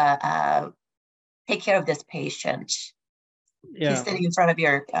would you take care of this patient? Yeah. He's sitting in front of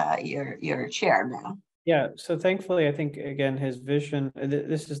your chair now. Yeah, so thankfully, I think, again, his vision,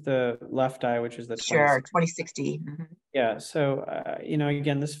 this is the left eye, which is the Sure, 20/60. Mm-hmm. Yeah, so,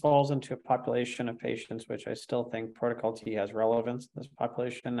 again, this falls into a population of patients, which I still think Protocol T has relevance in this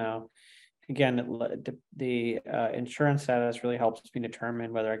population now. Again, the insurance status really helps me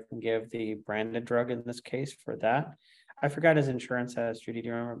determine whether I can give the branded drug in this case for that. I forgot his insurance status. Judy, do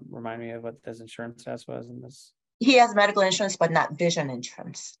you remind me of what his insurance status was in this? He has medical insurance, but not vision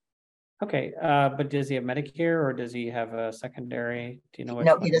insurance. Okay, but does he have Medicare or does he have a secondary? Do you know what?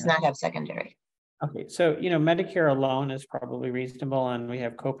 No, he does not have secondary. Okay, so, Medicare alone is probably reasonable, and we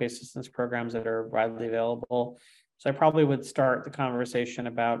have copay assistance programs that are widely available. So I probably would start the conversation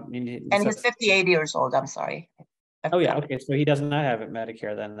about. And he's 58 years old, I'm sorry. Oh yeah, okay, so he does not have it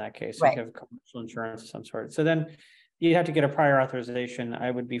Medicare then in that case. So right. You have commercial insurance of some sort. So then you have to get a prior authorization. I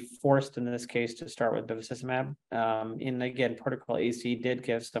would be forced in this case to start with bevacizumab. And again, Protocol AC did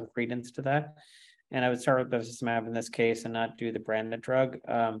give some credence to that. And I would start with bevacizumab in this case and not do the branded drug.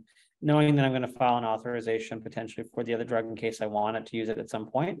 Knowing that I'm going to file an authorization potentially for the other drug in case I want it to use it at some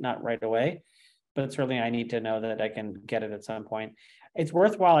point, not right away, but certainly I need to know that I can get it at some point. It's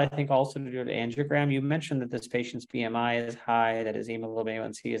worthwhile, I think, also to do an angiogram. You mentioned that this patient's BMI is high, that his hemoglobin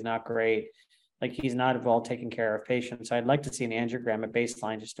A1C is not great, like he's not well taken care of patient. So I'd like to see an angiogram at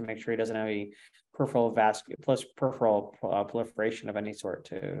baseline just to make sure he doesn't have any peripheral vascular plus peripheral proliferation of any sort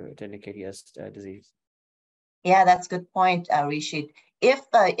to indicate he has disease. Yeah, that's a good point, Rishi. If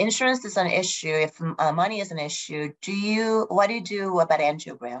insurance is an issue, if money is an issue, what do you do about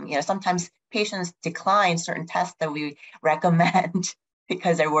angiogram? Sometimes patients decline certain tests that we recommend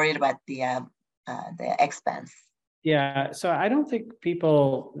because they're worried about the expense. Yeah, so I don't think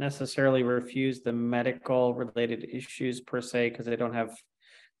people necessarily refuse the medical related issues per se because they don't have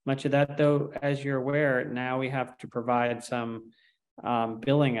much of that, though. As you're aware, now we have to provide some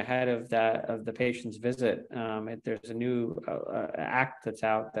billing ahead of the patient's visit. There's a new act that's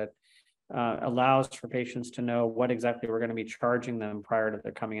out that allows for patients to know what exactly we're going to be charging them prior to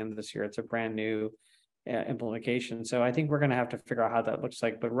their coming in this year. It's a brand new implementation. So I think we're going to have to figure out how that looks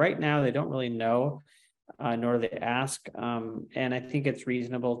like. But right now they don't really know, nor do they ask. And I think it's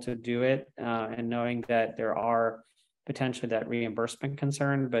reasonable to do it, and knowing that there are potentially that reimbursement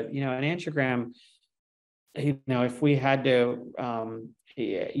concern. But, an angiogram, if we had to,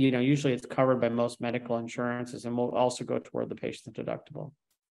 usually it's covered by most medical insurances and will also go toward the patient's deductible.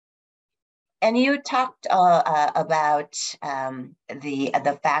 And you talked about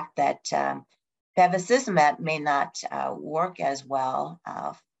the fact that bevacizumab may not work as well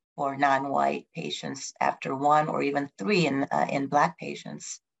for non-white patients after 1 or even 3 in Black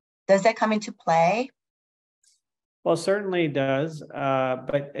patients. Does that come into play? Well, certainly does.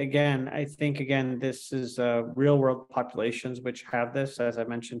 But again, I think, this is real world populations which have this, as I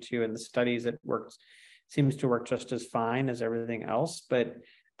mentioned to you in the studies, it seems to work just as fine as everything else. But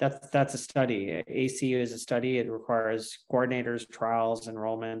that's a study. AC is a study. It requires coordinators, trials,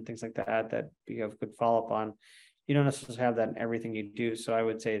 enrollment, things like that you have good follow-up on. You don't necessarily have that in everything you do. So I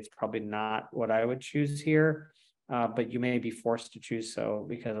would say it's probably not what I would choose here, but you may be forced to choose so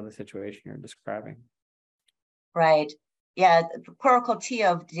because of the situation you're describing. Right. Yeah, the Protocol T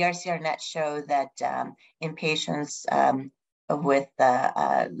of DRCR-NET show that in patients with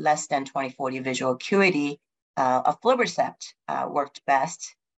less than 20/40 visual acuity, aflibercept worked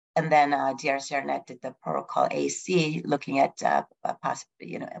best. And then DRCR-NET did the Protocol AC, looking at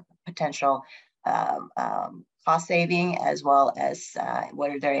potential cost saving, as well as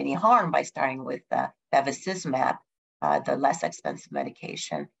whether there any harm by starting with bevacizumab, the less expensive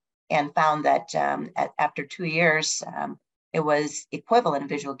medication, and found that after 2 years, it was equivalent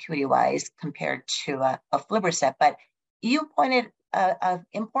visual acuity wise compared to aflibercept. But you pointed an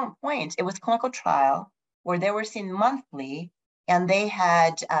important point. It was a clinical trial where they were seen monthly, and they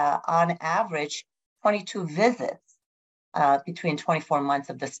had on average 22 visits between 24 months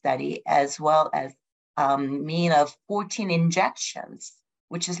of the study, as well as mean of 14 injections,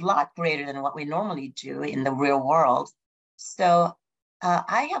 which is a lot greater than what we normally do in the real world. So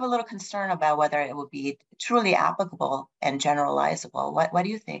I have a little concern about whether it would be truly applicable and generalizable. What do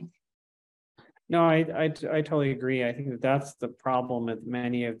you think? No, I totally agree. I think that that's the problem with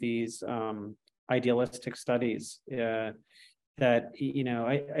many of these idealistic studies. That, you know,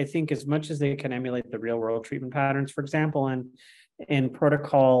 I think as much as they can emulate the real world treatment patterns, for example, in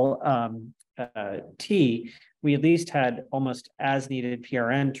protocol T, we at least had almost as needed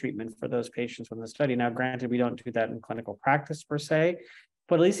PRN treatment for those patients from the study. Now, granted, we don't do that in clinical practice per se,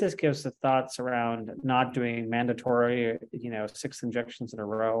 but at least this gives the thoughts around not doing mandatory, 6 injections in a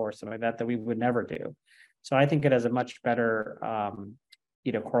row or something like that, that we would never do. So I think it has a much better,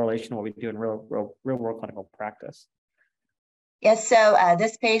 correlation to what we do in real world clinical practice. Yes, so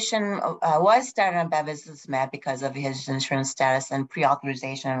this patient was started on bevacizumab because of his insurance status and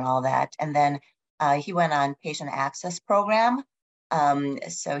pre-authorization and all that. And then he went on patient access program.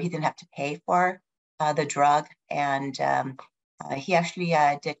 So he didn't have to pay for the drug. And he actually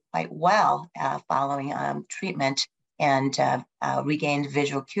did quite well following treatment and regained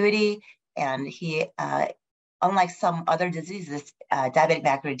visual acuity. And he, unlike some other diseases, diabetic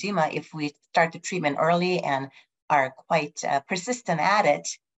macular edema, if we start the treatment early and are quite persistent at it,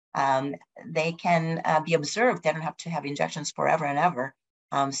 they can be observed. They don't have to have injections forever and ever.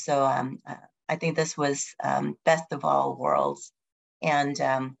 So I think this was best of all worlds. And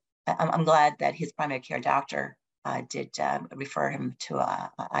I'm glad that his primary care doctor did refer him to an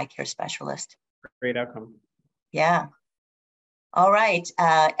eye care specialist. Great outcome. Yeah. All right.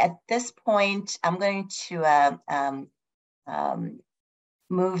 At this point, I'm going to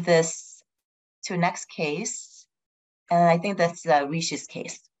move this to next case. And I think that's Rishi's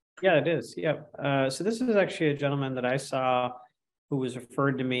case. Yeah, it is. Yeah. So this is actually a gentleman that I saw who was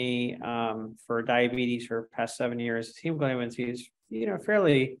referred to me for diabetes for the past 7 years. Hemoglobin is,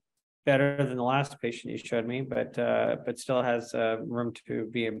 fairly better than the last patient you showed me, but still has room to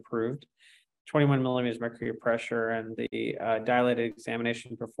be improved. 21 millimeters mercury pressure, and the dilated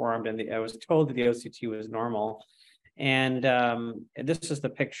examination performed, and I was told that the OCT was normal. And this is the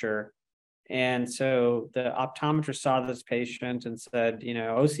picture. And so the optometrist saw this patient and said,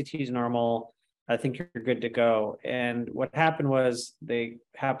 OCT is normal. I think you're good to go. And what happened was they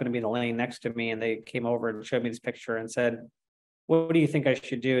happened to be in the lane next to me, and they came over and showed me this picture and said, what do you think I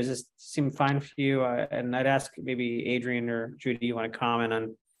should do? Does this seem fine for you? And I'd ask maybe Adrian or Judy, you want to comment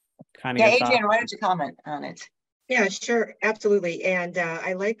on kind of Adrian, why don't you comment on it? Yeah, sure, absolutely. And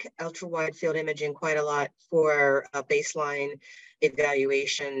I like ultra wide field imaging quite a lot for a baseline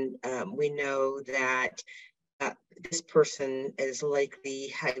evaluation. We know that this person is likely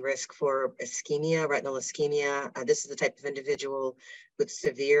high risk for ischemia, retinal ischemia. This is the type of individual with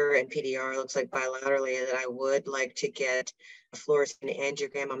severe NPDR, looks like bilaterally, that I would like to get a fluorescein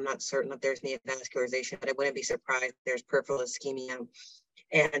angiogram. I'm not certain if there's neovascularization, but I wouldn't be surprised if there's peripheral ischemia.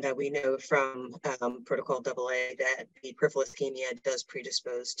 And we know from protocol AA that the peripheral ischemia does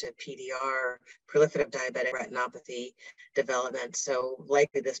predispose to PDR, proliferative diabetic retinopathy development. So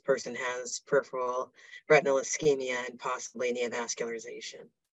likely this person has peripheral retinal ischemia and possibly neovascularization.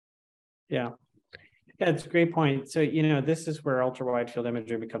 Yeah, it's a great point. So, this is where ultra wide field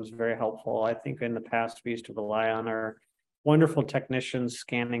imaging becomes very helpful. I think in the past, we used to rely on our wonderful technicians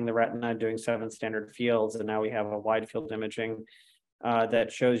scanning the retina, doing 7 standard fields. And now we have a wide field imaging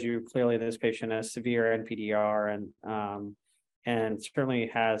that shows you clearly this patient has severe NPDR and certainly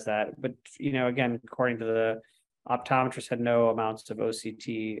has that. But, again, according to the optometrist, had no amounts of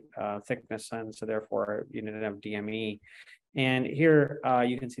OCT thickness, and so therefore you didn't have DME. And here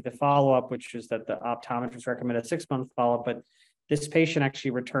you can see the follow-up, which is that the optometrist recommended a 6-month follow-up, but this patient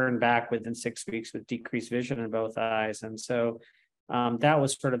actually returned back within 6 weeks with decreased vision in both eyes. And so that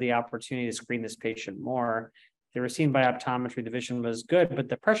was sort of the opportunity to screen this patient more. They were seen by optometry, the vision was good, but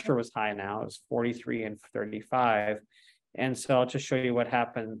the pressure was high now. It was 43 and 35. And so I'll just show you what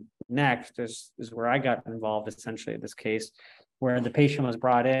happened next is where I got involved essentially in this case, where the patient was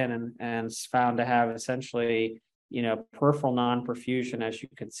brought in and found to have essentially, peripheral non-perfusion, as you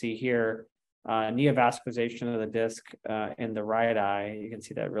can see here, neovascularization of the disc in the right eye. You can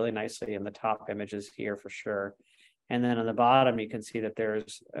see that really nicely in the top images here for sure. And then on the bottom, you can see that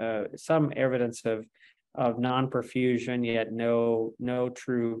there's some evidence of non-perfusion, yet no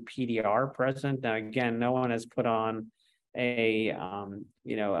true PDR present. Now, again, no one has put on a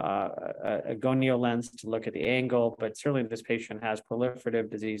gonio lens to look at the angle, but certainly this patient has proliferative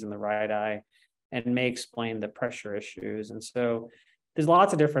disease in the right eye and may explain the pressure issues. And so there's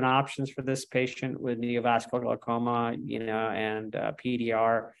lots of different options for this patient with neovascular glaucoma, and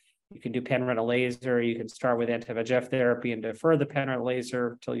PDR. You can do panretinal laser. You can start with anti-VEGF therapy and defer the panretinal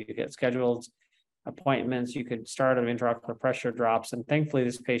laser until you get scheduled appointments. You could start on intraocular pressure drops. And thankfully,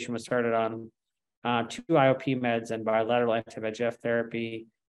 this patient was started on 2 IOP meds and bilateral anti-VEGF therapy.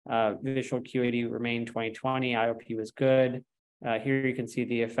 Visual acuity remained 20/20. IOP was good. Here you can see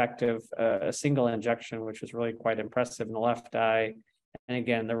the effect of a single injection, which was really quite impressive in the left eye. And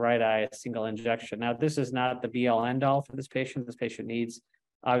again, the right eye, a single injection. Now, this is not the be-all end-all for this patient. This patient needs,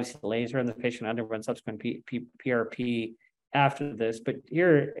 obviously, laser, and the patient underwent subsequent PRP after this. But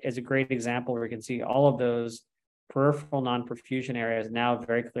here is a great example where you can see all of those peripheral non-perfusion areas now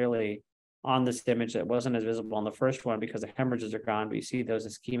very clearly on this image that wasn't as visible on the first one because the hemorrhages are gone, but you see those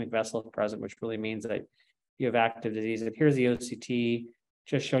ischemic vessels present, which really means that you have active disease. And here's the OCT,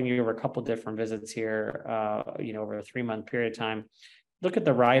 just showing you over a couple different visits here, over a 3-month period of time. Look at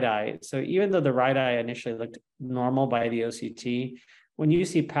the right eye. So even though the right eye initially looked normal by the OCT, when you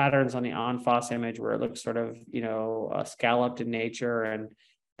see patterns on the en-face image where it looks sort of, scalloped in nature, and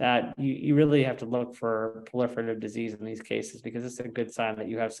that you really have to look for proliferative disease in these cases, because it's a good sign that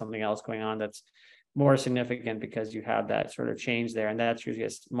you have something else going on that's more significant because you have that sort of change there. And that's usually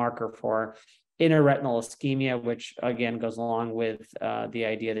a marker for intraretinal ischemia, which again goes along with the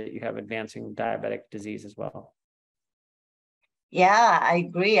idea that you have advancing diabetic disease as well. Yeah, I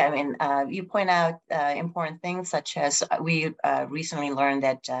agree. I mean, you point out important things such as we recently learned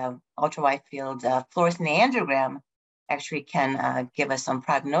that ultra-wide field fluorescein angiogram actually can give us some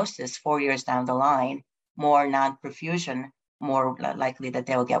prognosis 4 years down the line. More non-perfusion, more likely that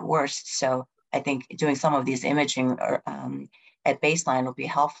they will get worse. So I think doing some of these imaging at baseline will be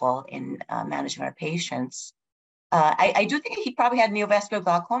helpful in managing our patients. I do think he probably had neovascular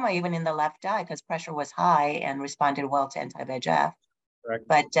glaucoma even in the left eye because pressure was high and responded well to anti-VEGF. Correct.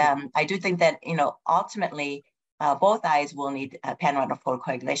 But I do think that, ultimately, both eyes will need panretinal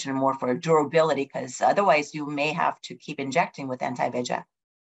photocoagulation more for durability, because otherwise you may have to keep injecting with anti-VEGF.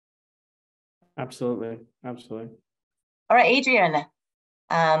 Absolutely. Absolutely. All right, Adrian,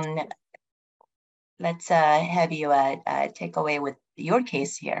 let's have you take away with your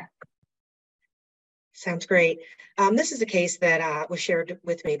case here. Sounds great. This is a case that was shared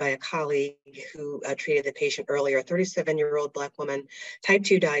with me by a colleague who treated the patient earlier. A 37-year-old Black woman, type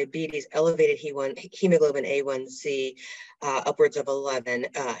 2 diabetes, elevated hemoglobin A1C, upwards of 11,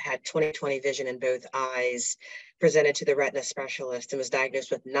 had 20/20 vision in both eyes, presented to the retina specialist, and was diagnosed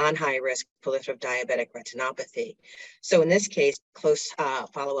with non-high-risk proliferative diabetic retinopathy. So in this case, close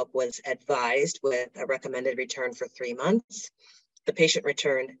follow-up was advised with a recommended return for 3 months. The patient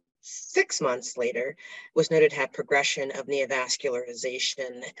returned 6 months later, was noted to have progression of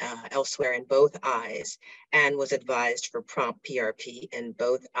neovascularization elsewhere in both eyes, and was advised for prompt PRP in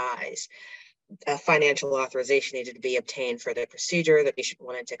both eyes. A financial authorization needed to be obtained for the procedure. The patient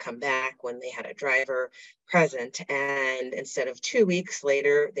wanted to come back when they had a driver present, and instead of 2 weeks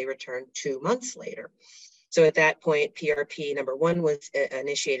later, they returned 2 months later. So at that point, PRP number 1 was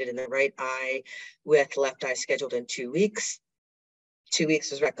initiated in the right eye, with left eye scheduled in 2 weeks. 2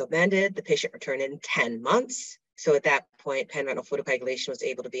 weeks was recommended. The patient returned in 10 months. So at that point, panretinal photocoagulation was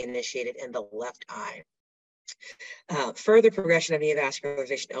able to be initiated in the left eye. Further progression of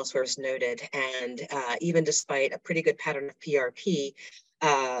neovascularization elsewhere is noted, and even despite a pretty good pattern of PRP,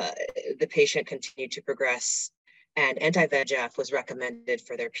 the patient continued to progress, and anti-VEGF was recommended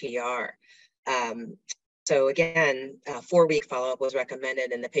for their PDR. So again, 4-week follow-up was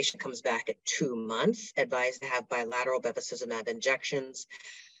recommended, and the patient comes back at 2 months, advised to have bilateral bevacizumab injections,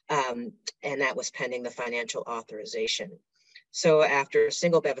 and that was pending the financial authorization. So after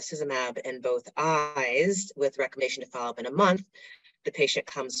single bevacizumab in both eyes, with recommendation to follow up in a month, the patient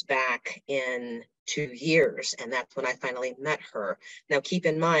comes back in 2 years, and that's when I finally met her. Now, keep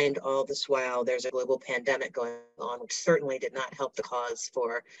in mind, all this while, there's a global pandemic going on, which certainly did not help the cause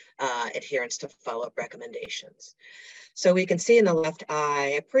for adherence to follow-up recommendations. So we can see in the left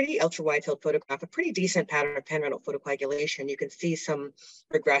eye, a pretty ultra-wide field photograph, a pretty decent pattern of panretinal photocoagulation. You can see some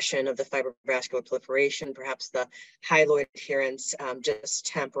regression of the fibrovascular proliferation, perhaps the hyaloid adherence, just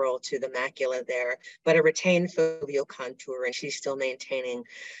temporal to the macula there, but a retained foveal contour, and she's still maintaining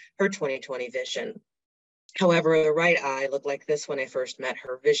her 20/20 vision. However, the right eye looked like this when I first met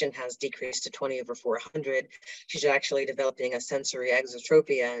her. Vision has decreased to 20/400. She's actually developing a sensory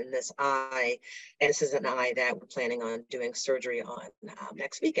exotropia in this eye. And this is an eye that we're planning on doing surgery on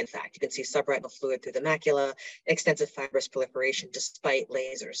next week. In fact, you can see subretinal fluid through the macula, extensive fibrous proliferation despite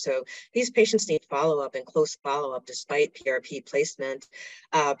lasers. So these patients need follow-up and close follow-up despite PRP placement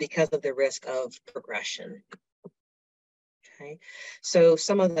because of the risk of progression. Okay. So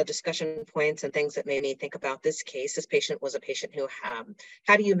some of the discussion points and things that made me think about this case, this patient was a patient who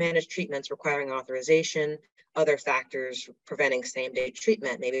how do you manage treatments requiring authorization, other factors preventing same-day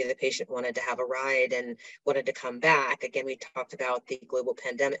treatment? Maybe the patient wanted to have a ride and wanted to come back. Again, we talked about the global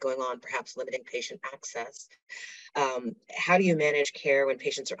pandemic going on, perhaps limiting patient access. How do you manage care when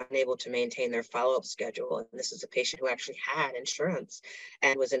patients are unable to maintain their follow-up schedule? And this is a patient who actually had insurance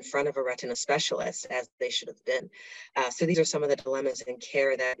and was in front of a retina specialist, as they should have been. So these are some of the dilemmas in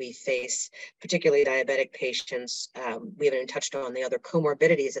care that we face, particularly diabetic patients. We haven't even touched on the other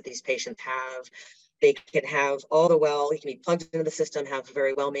comorbidities that these patients have. They can have all the he can be plugged into the system, have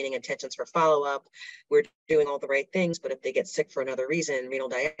very well-meaning intentions for follow-up. We're doing all the right things, but if they get sick for another reason, renal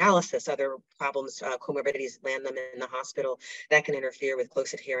dialysis, other problems, comorbidities land them in the hospital, that can interfere with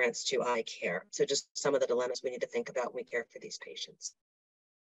close adherence to eye care. So just some of the dilemmas we need to think about when we care for these patients.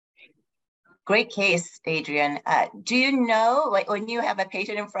 Great case, Adrian. Do you know, like when you have a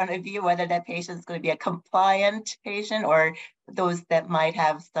patient in front of you, whether that patient is going to be a compliant patient or those that might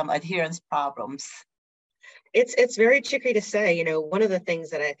have some adherence problems? It's very tricky to say. You know, one of the things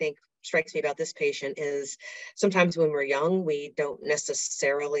that I think strikes me about this patient is sometimes when we're young, we don't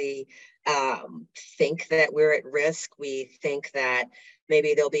necessarily think that we're at risk. We think that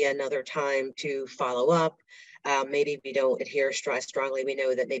maybe there'll be another time to follow up. Maybe we don't adhere strongly. We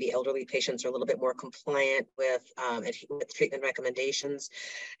know that maybe elderly patients are a little bit more compliant with treatment recommendations.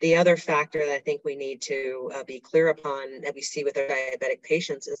 The other factor that I think we need to be clear upon that we see with our diabetic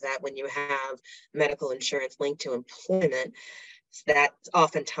patients is that when you have medical insurance linked to employment, that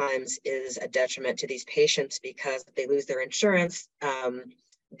oftentimes is a detriment to these patients because if they lose their insurance,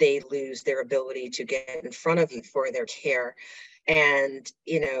 they lose their ability to get in front of you for their care. And,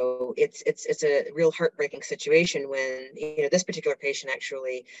 you know, it's a real heartbreaking situation when, you know, this particular patient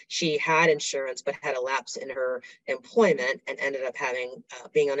actually, she had insurance, but had a lapse in her employment and ended up having,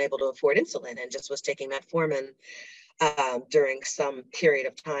 being unable to afford insulin and just was taking metformin during some period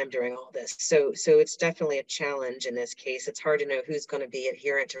of time during all this. So it's definitely a challenge in this case. It's hard to know who's going to be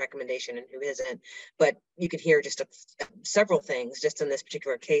adherent to recommendation and who isn't, but you could hear just several things just in this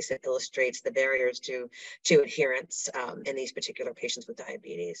particular case that illustrates the barriers to adherence in these particular patients with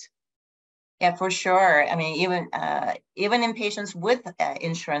diabetes. Yeah, for sure. I mean, even in patients with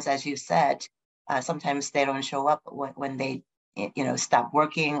insurance, as you said, sometimes they don't show up when they, you know, stop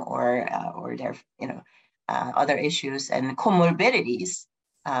working or they're, you know, other issues and comorbidities.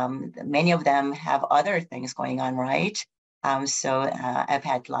 Many of them have other things going on, right? So I've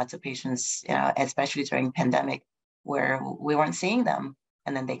had lots of patients, especially during pandemic, where we weren't seeing them,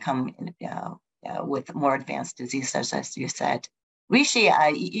 and then they come with more advanced disease, as you said. Rishi,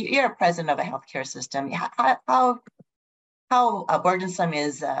 you're president of a healthcare system. How burdensome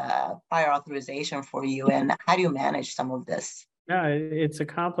is prior authorization for you, and how do you manage some of this? Yeah, it's a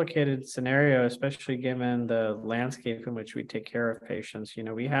complicated scenario, especially given the landscape in which we take care of patients. You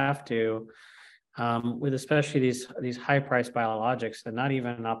know, we have to, with especially these high-priced biologics, and not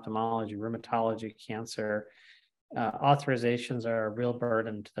even ophthalmology, rheumatology, cancer, authorizations are a real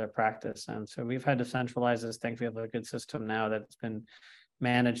burden to their practice. And so we've had to centralize this. Thankfully, we have a good system now that's been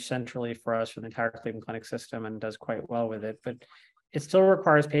managed centrally for us for the entire Cleveland Clinic system and does quite well with it. But it still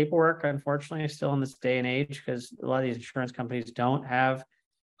requires paperwork, unfortunately, still in this day and age, because a lot of these insurance companies don't have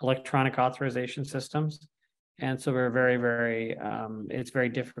electronic authorization systems. And so we're very, it's very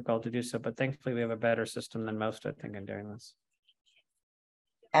difficult to do so. But thankfully, we have a better system than most, I think, in doing this.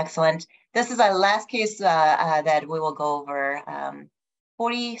 Excellent. This is our last case that we will go over.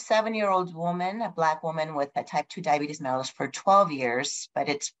 47-year-old woman, a Black woman with a type 2 diabetes mellitus for 12 years, but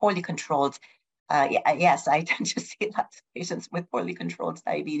it's poorly controlled. Yes, I tend to see lots of patients with poorly controlled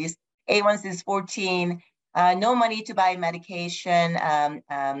diabetes. A1C is 14, no money to buy medication,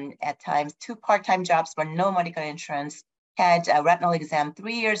 at times 2 part-time jobs for no medical insurance, had a retinal exam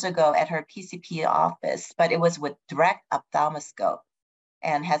 3 years ago at her PCP office, but it was with direct ophthalmoscope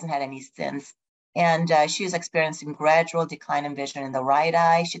and hasn't had any since. And she's experiencing gradual decline in vision in the right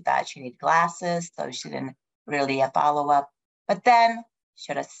eye. She thought she needed glasses, so she didn't really follow up. But then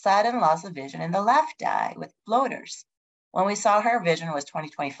she had a sudden loss of vision in the left eye with floaters. When we saw her, vision was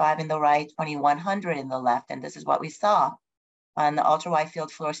 20/25 in the right, 2100 in the left, and this is what we saw. on the ultra-wide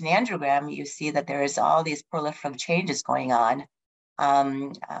field fluorescein angiogram, you see that there is all these proliferative changes going on.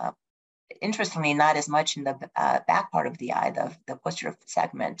 Interestingly, not as much in the back part of the eye, the posterior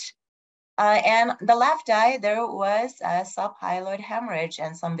segment. And the left eye, there was a subhyaloid hemorrhage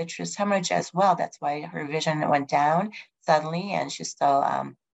and some vitreous hemorrhage as well. That's why her vision went down suddenly, and she still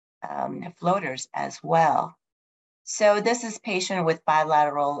floaters as well. So this is patient with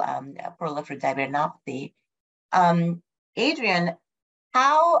bilateral proliferative diabetic retinopathy. Adrian,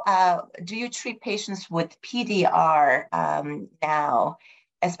 how do you treat patients with PDR now,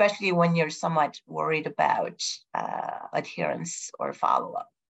 especially when you're somewhat worried about adherence or follow-up?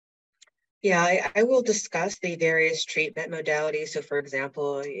 Yeah, I will discuss the various treatment modalities. So for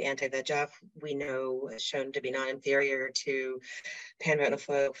example, anti-VEGF, we know is shown to be non-inferior to pan-retinal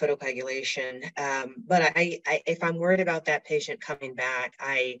photocoagulation. But if I'm worried about that patient coming back,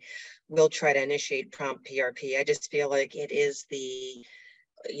 I will try to initiate prompt PRP. I just feel like it is the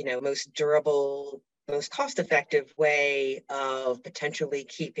most durable, most cost-effective way of potentially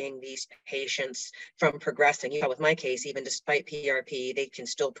keeping these patients from progressing. With my case, even despite PRP, they can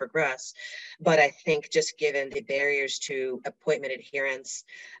still progress. But I think just given the barriers to appointment adherence,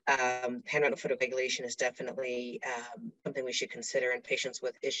 pan-retinal photocoagulation is definitely something we should consider in patients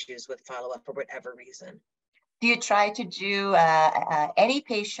with issues with follow-up for whatever reason. Do you try to do any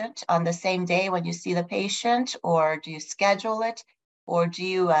patient on the same day when you see the patient, or do you schedule it? Or do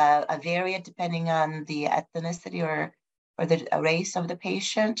you vary it depending on the ethnicity or the race of the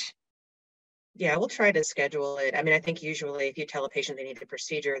patient? Yeah, we'll try to schedule it. I mean, I think usually if you tell a patient they need a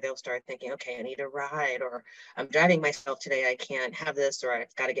procedure, they'll start thinking, okay, I need a ride, or I'm driving myself today, I can't have this, or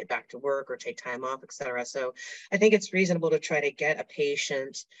I've got to get back to work or take time off, et cetera. So I think it's reasonable to try to get a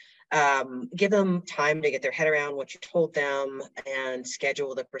patient, give them time to get their head around what you told them and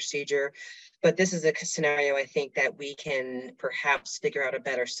schedule the procedure. But this is a scenario I think that we can perhaps figure out a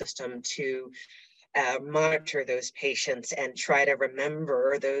better system to monitor those patients and try to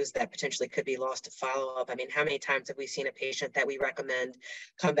remember those that potentially could be lost to follow-up. I mean, how many times have we seen a patient that we recommend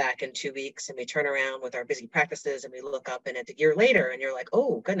come back in 2 weeks, and we turn around with our busy practices and we look up and it's a year later and you're like,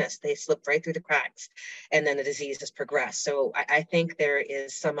 oh goodness, they slipped right through the cracks, and then the disease has progressed. So I think there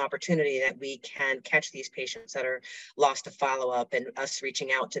is some opportunity that we can catch these patients that are lost to follow-up, and us reaching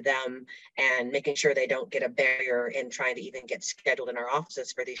out to them and making sure they don't get a barrier in trying to even get scheduled in our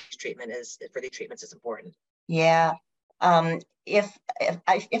offices for these treatments is important. Yeah. If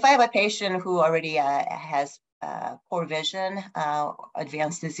I have a patient who already has poor vision,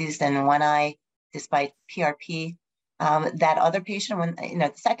 advanced disease in one eye, despite PRP, that other patient, when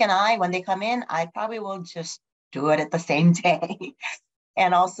the second eye, when they come in, I probably will just do it at the same day.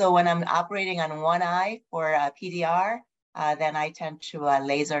 And also when I'm operating on one eye for PDR, then I tend to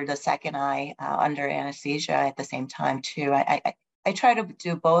laser the second eye under anesthesia at the same time too. I try to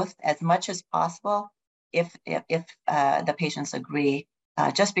do both as much as possible if the patients agree,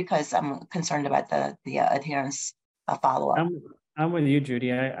 just because I'm concerned about the adherence follow-up. I'm with you,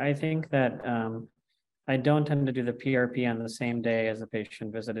 Judy. I think that I don't tend to do the PRP on the same day as the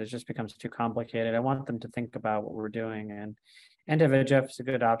patient visit. It just becomes too complicated. I want them to think about what we're doing, and anti-VEGF is a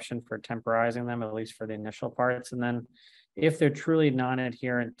good option for temporizing them, at least for the initial parts. And then if they're truly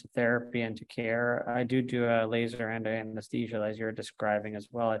non-adherent to therapy and to care, I do a laser and anesthesia, as you're describing as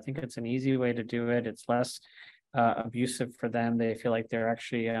well. I think it's an easy way to do it. It's less abusive for them. They feel like they're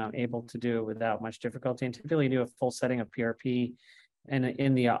actually able to do it without much difficulty, and typically do a full setting of PRP and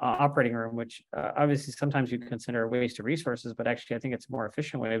in the operating room, which obviously sometimes you consider a waste of resources, but actually I think it's a more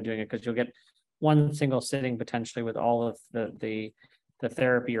efficient way of doing it, because you'll get one single sitting potentially with all of the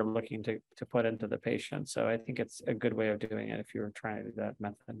therapy you're looking to put into the patient. So I think it's a good way of doing it if you're trying to do that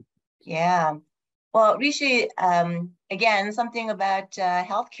method. Yeah. Well, Rishi, again, something about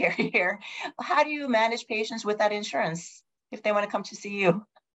healthcare here. How do you manage patients without insurance if they want to come to see you?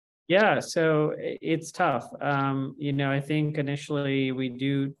 Yeah, so it's tough. I think initially we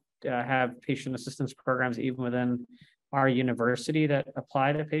do have patient assistance programs even within our university that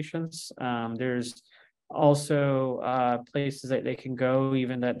apply to patients. There's also places that they can go,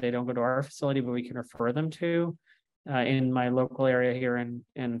 even that they don't go to our facility, but we can refer them to. In my local area here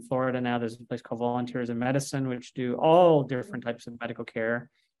in Florida now, there's a place called Volunteers in Medicine, which do all different types of medical care,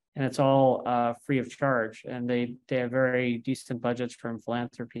 and it's all free of charge. And they have very decent budgets from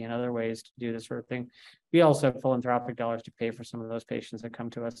philanthropy and other ways to do this sort of thing. We also have philanthropic dollars to pay for some of those patients that come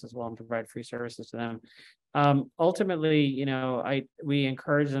to us as well, and provide free services to them. Ultimately, we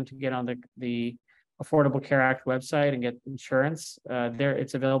encourage them to get on the Affordable Care Act website and get insurance.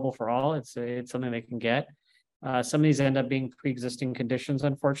 It's available for all. It's something they can get. Some of these end up being pre-existing conditions,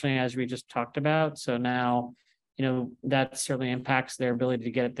 unfortunately, as we just talked about. So now that certainly impacts their ability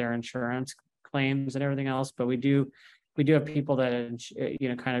to get their insurance claims and everything else. But we do have people that,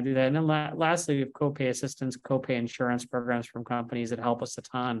 kind of do that. And then lastly, we have copay assistance, copay insurance programs from companies that help us a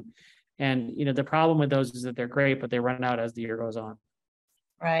ton. And, the problem with those is that they're great, but they run out as the year goes on.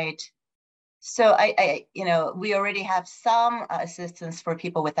 Right. So we already have some assistance for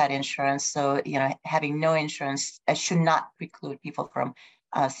people without insurance. So, having no insurance should not preclude people from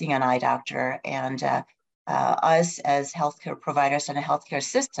seeing an eye doctor. And us as healthcare providers and a healthcare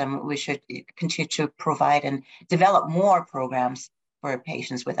system, we should continue to provide and develop more programs for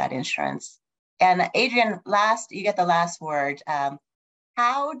patients without insurance. And Adrian, you get the last word.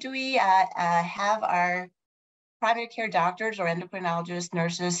 How do we have our primary care doctors or endocrinologists,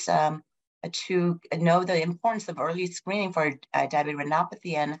 nurses, to know the importance of early screening for diabetic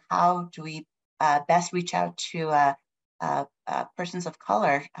retinopathy, and how do we best reach out to persons of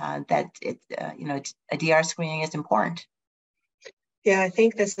color that a DR screening is important? Yeah, I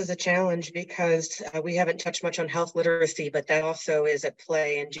think this is a challenge because we haven't touched much on health literacy, but that also is at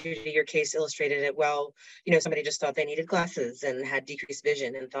play. And Judy, your case illustrated it well. Somebody just thought they needed glasses and had decreased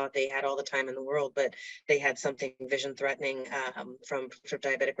vision and thought they had all the time in the world, but they had something vision threatening from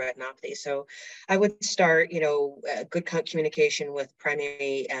diabetic retinopathy. So I would start, good communication with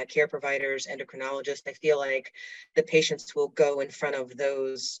primary care providers, endocrinologists. I feel like the patients will go in front of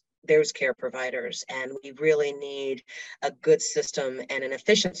those care providers, and we really need a good system and an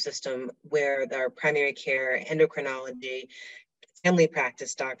efficient system where our primary care, endocrinology, family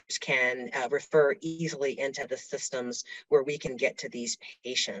practice doctors can refer easily into the systems where we can get to these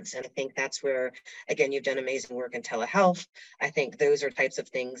patients. And I think that's where, again, you've done amazing work in telehealth. I think those are types of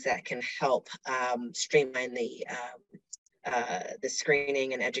things that can help streamline the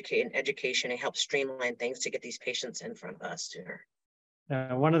screening and education and help streamline things to get these patients in front of us sooner.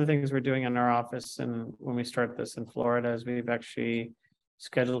 One of the things we're doing in our office, and when we start this in Florida, is we've actually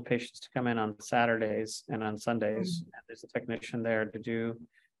scheduled patients to come in on Saturdays and on Sundays. And there's a technician there to do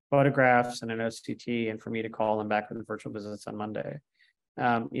photographs and an OCT, and for me to call them back with virtual visits on Monday.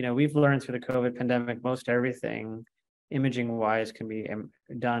 We've learned through the COVID pandemic, most everything imaging-wise can be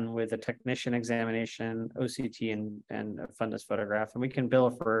done with a technician examination, OCT, and a fundus photograph, and we can bill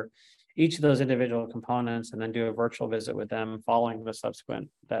for each of those individual components and then do a virtual visit with them following the subsequent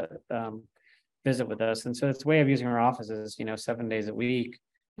visit with us. And so it's a way of using our offices, 7 days a week,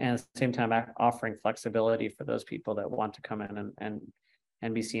 and at the same time offering flexibility for those people that want to come in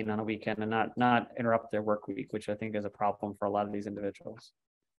and be seen on a weekend and not interrupt their work week, which I think is a problem for a lot of these individuals.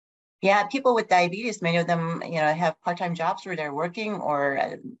 Yeah, people with diabetes, many of them, have part-time jobs where they're working, or,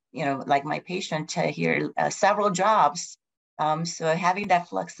 like my patient here, several jobs. So having that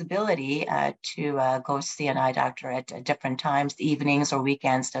flexibility to go see an eye doctor at different times, evenings or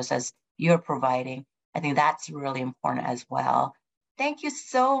weekends, just as you're providing, I think that's really important as well. Thank you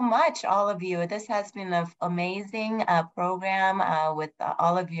so much, all of you. This has been an amazing program with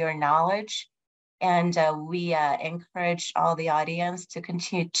all of your knowledge. And we encourage all the audience to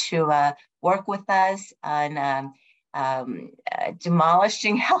continue to work with us on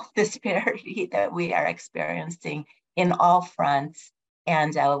demolishing health disparity that we are experiencing in all fronts.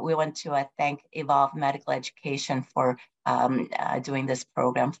 And we want to thank Evolve Medical Education for doing this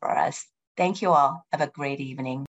program for us. Thank you all. Have a great evening.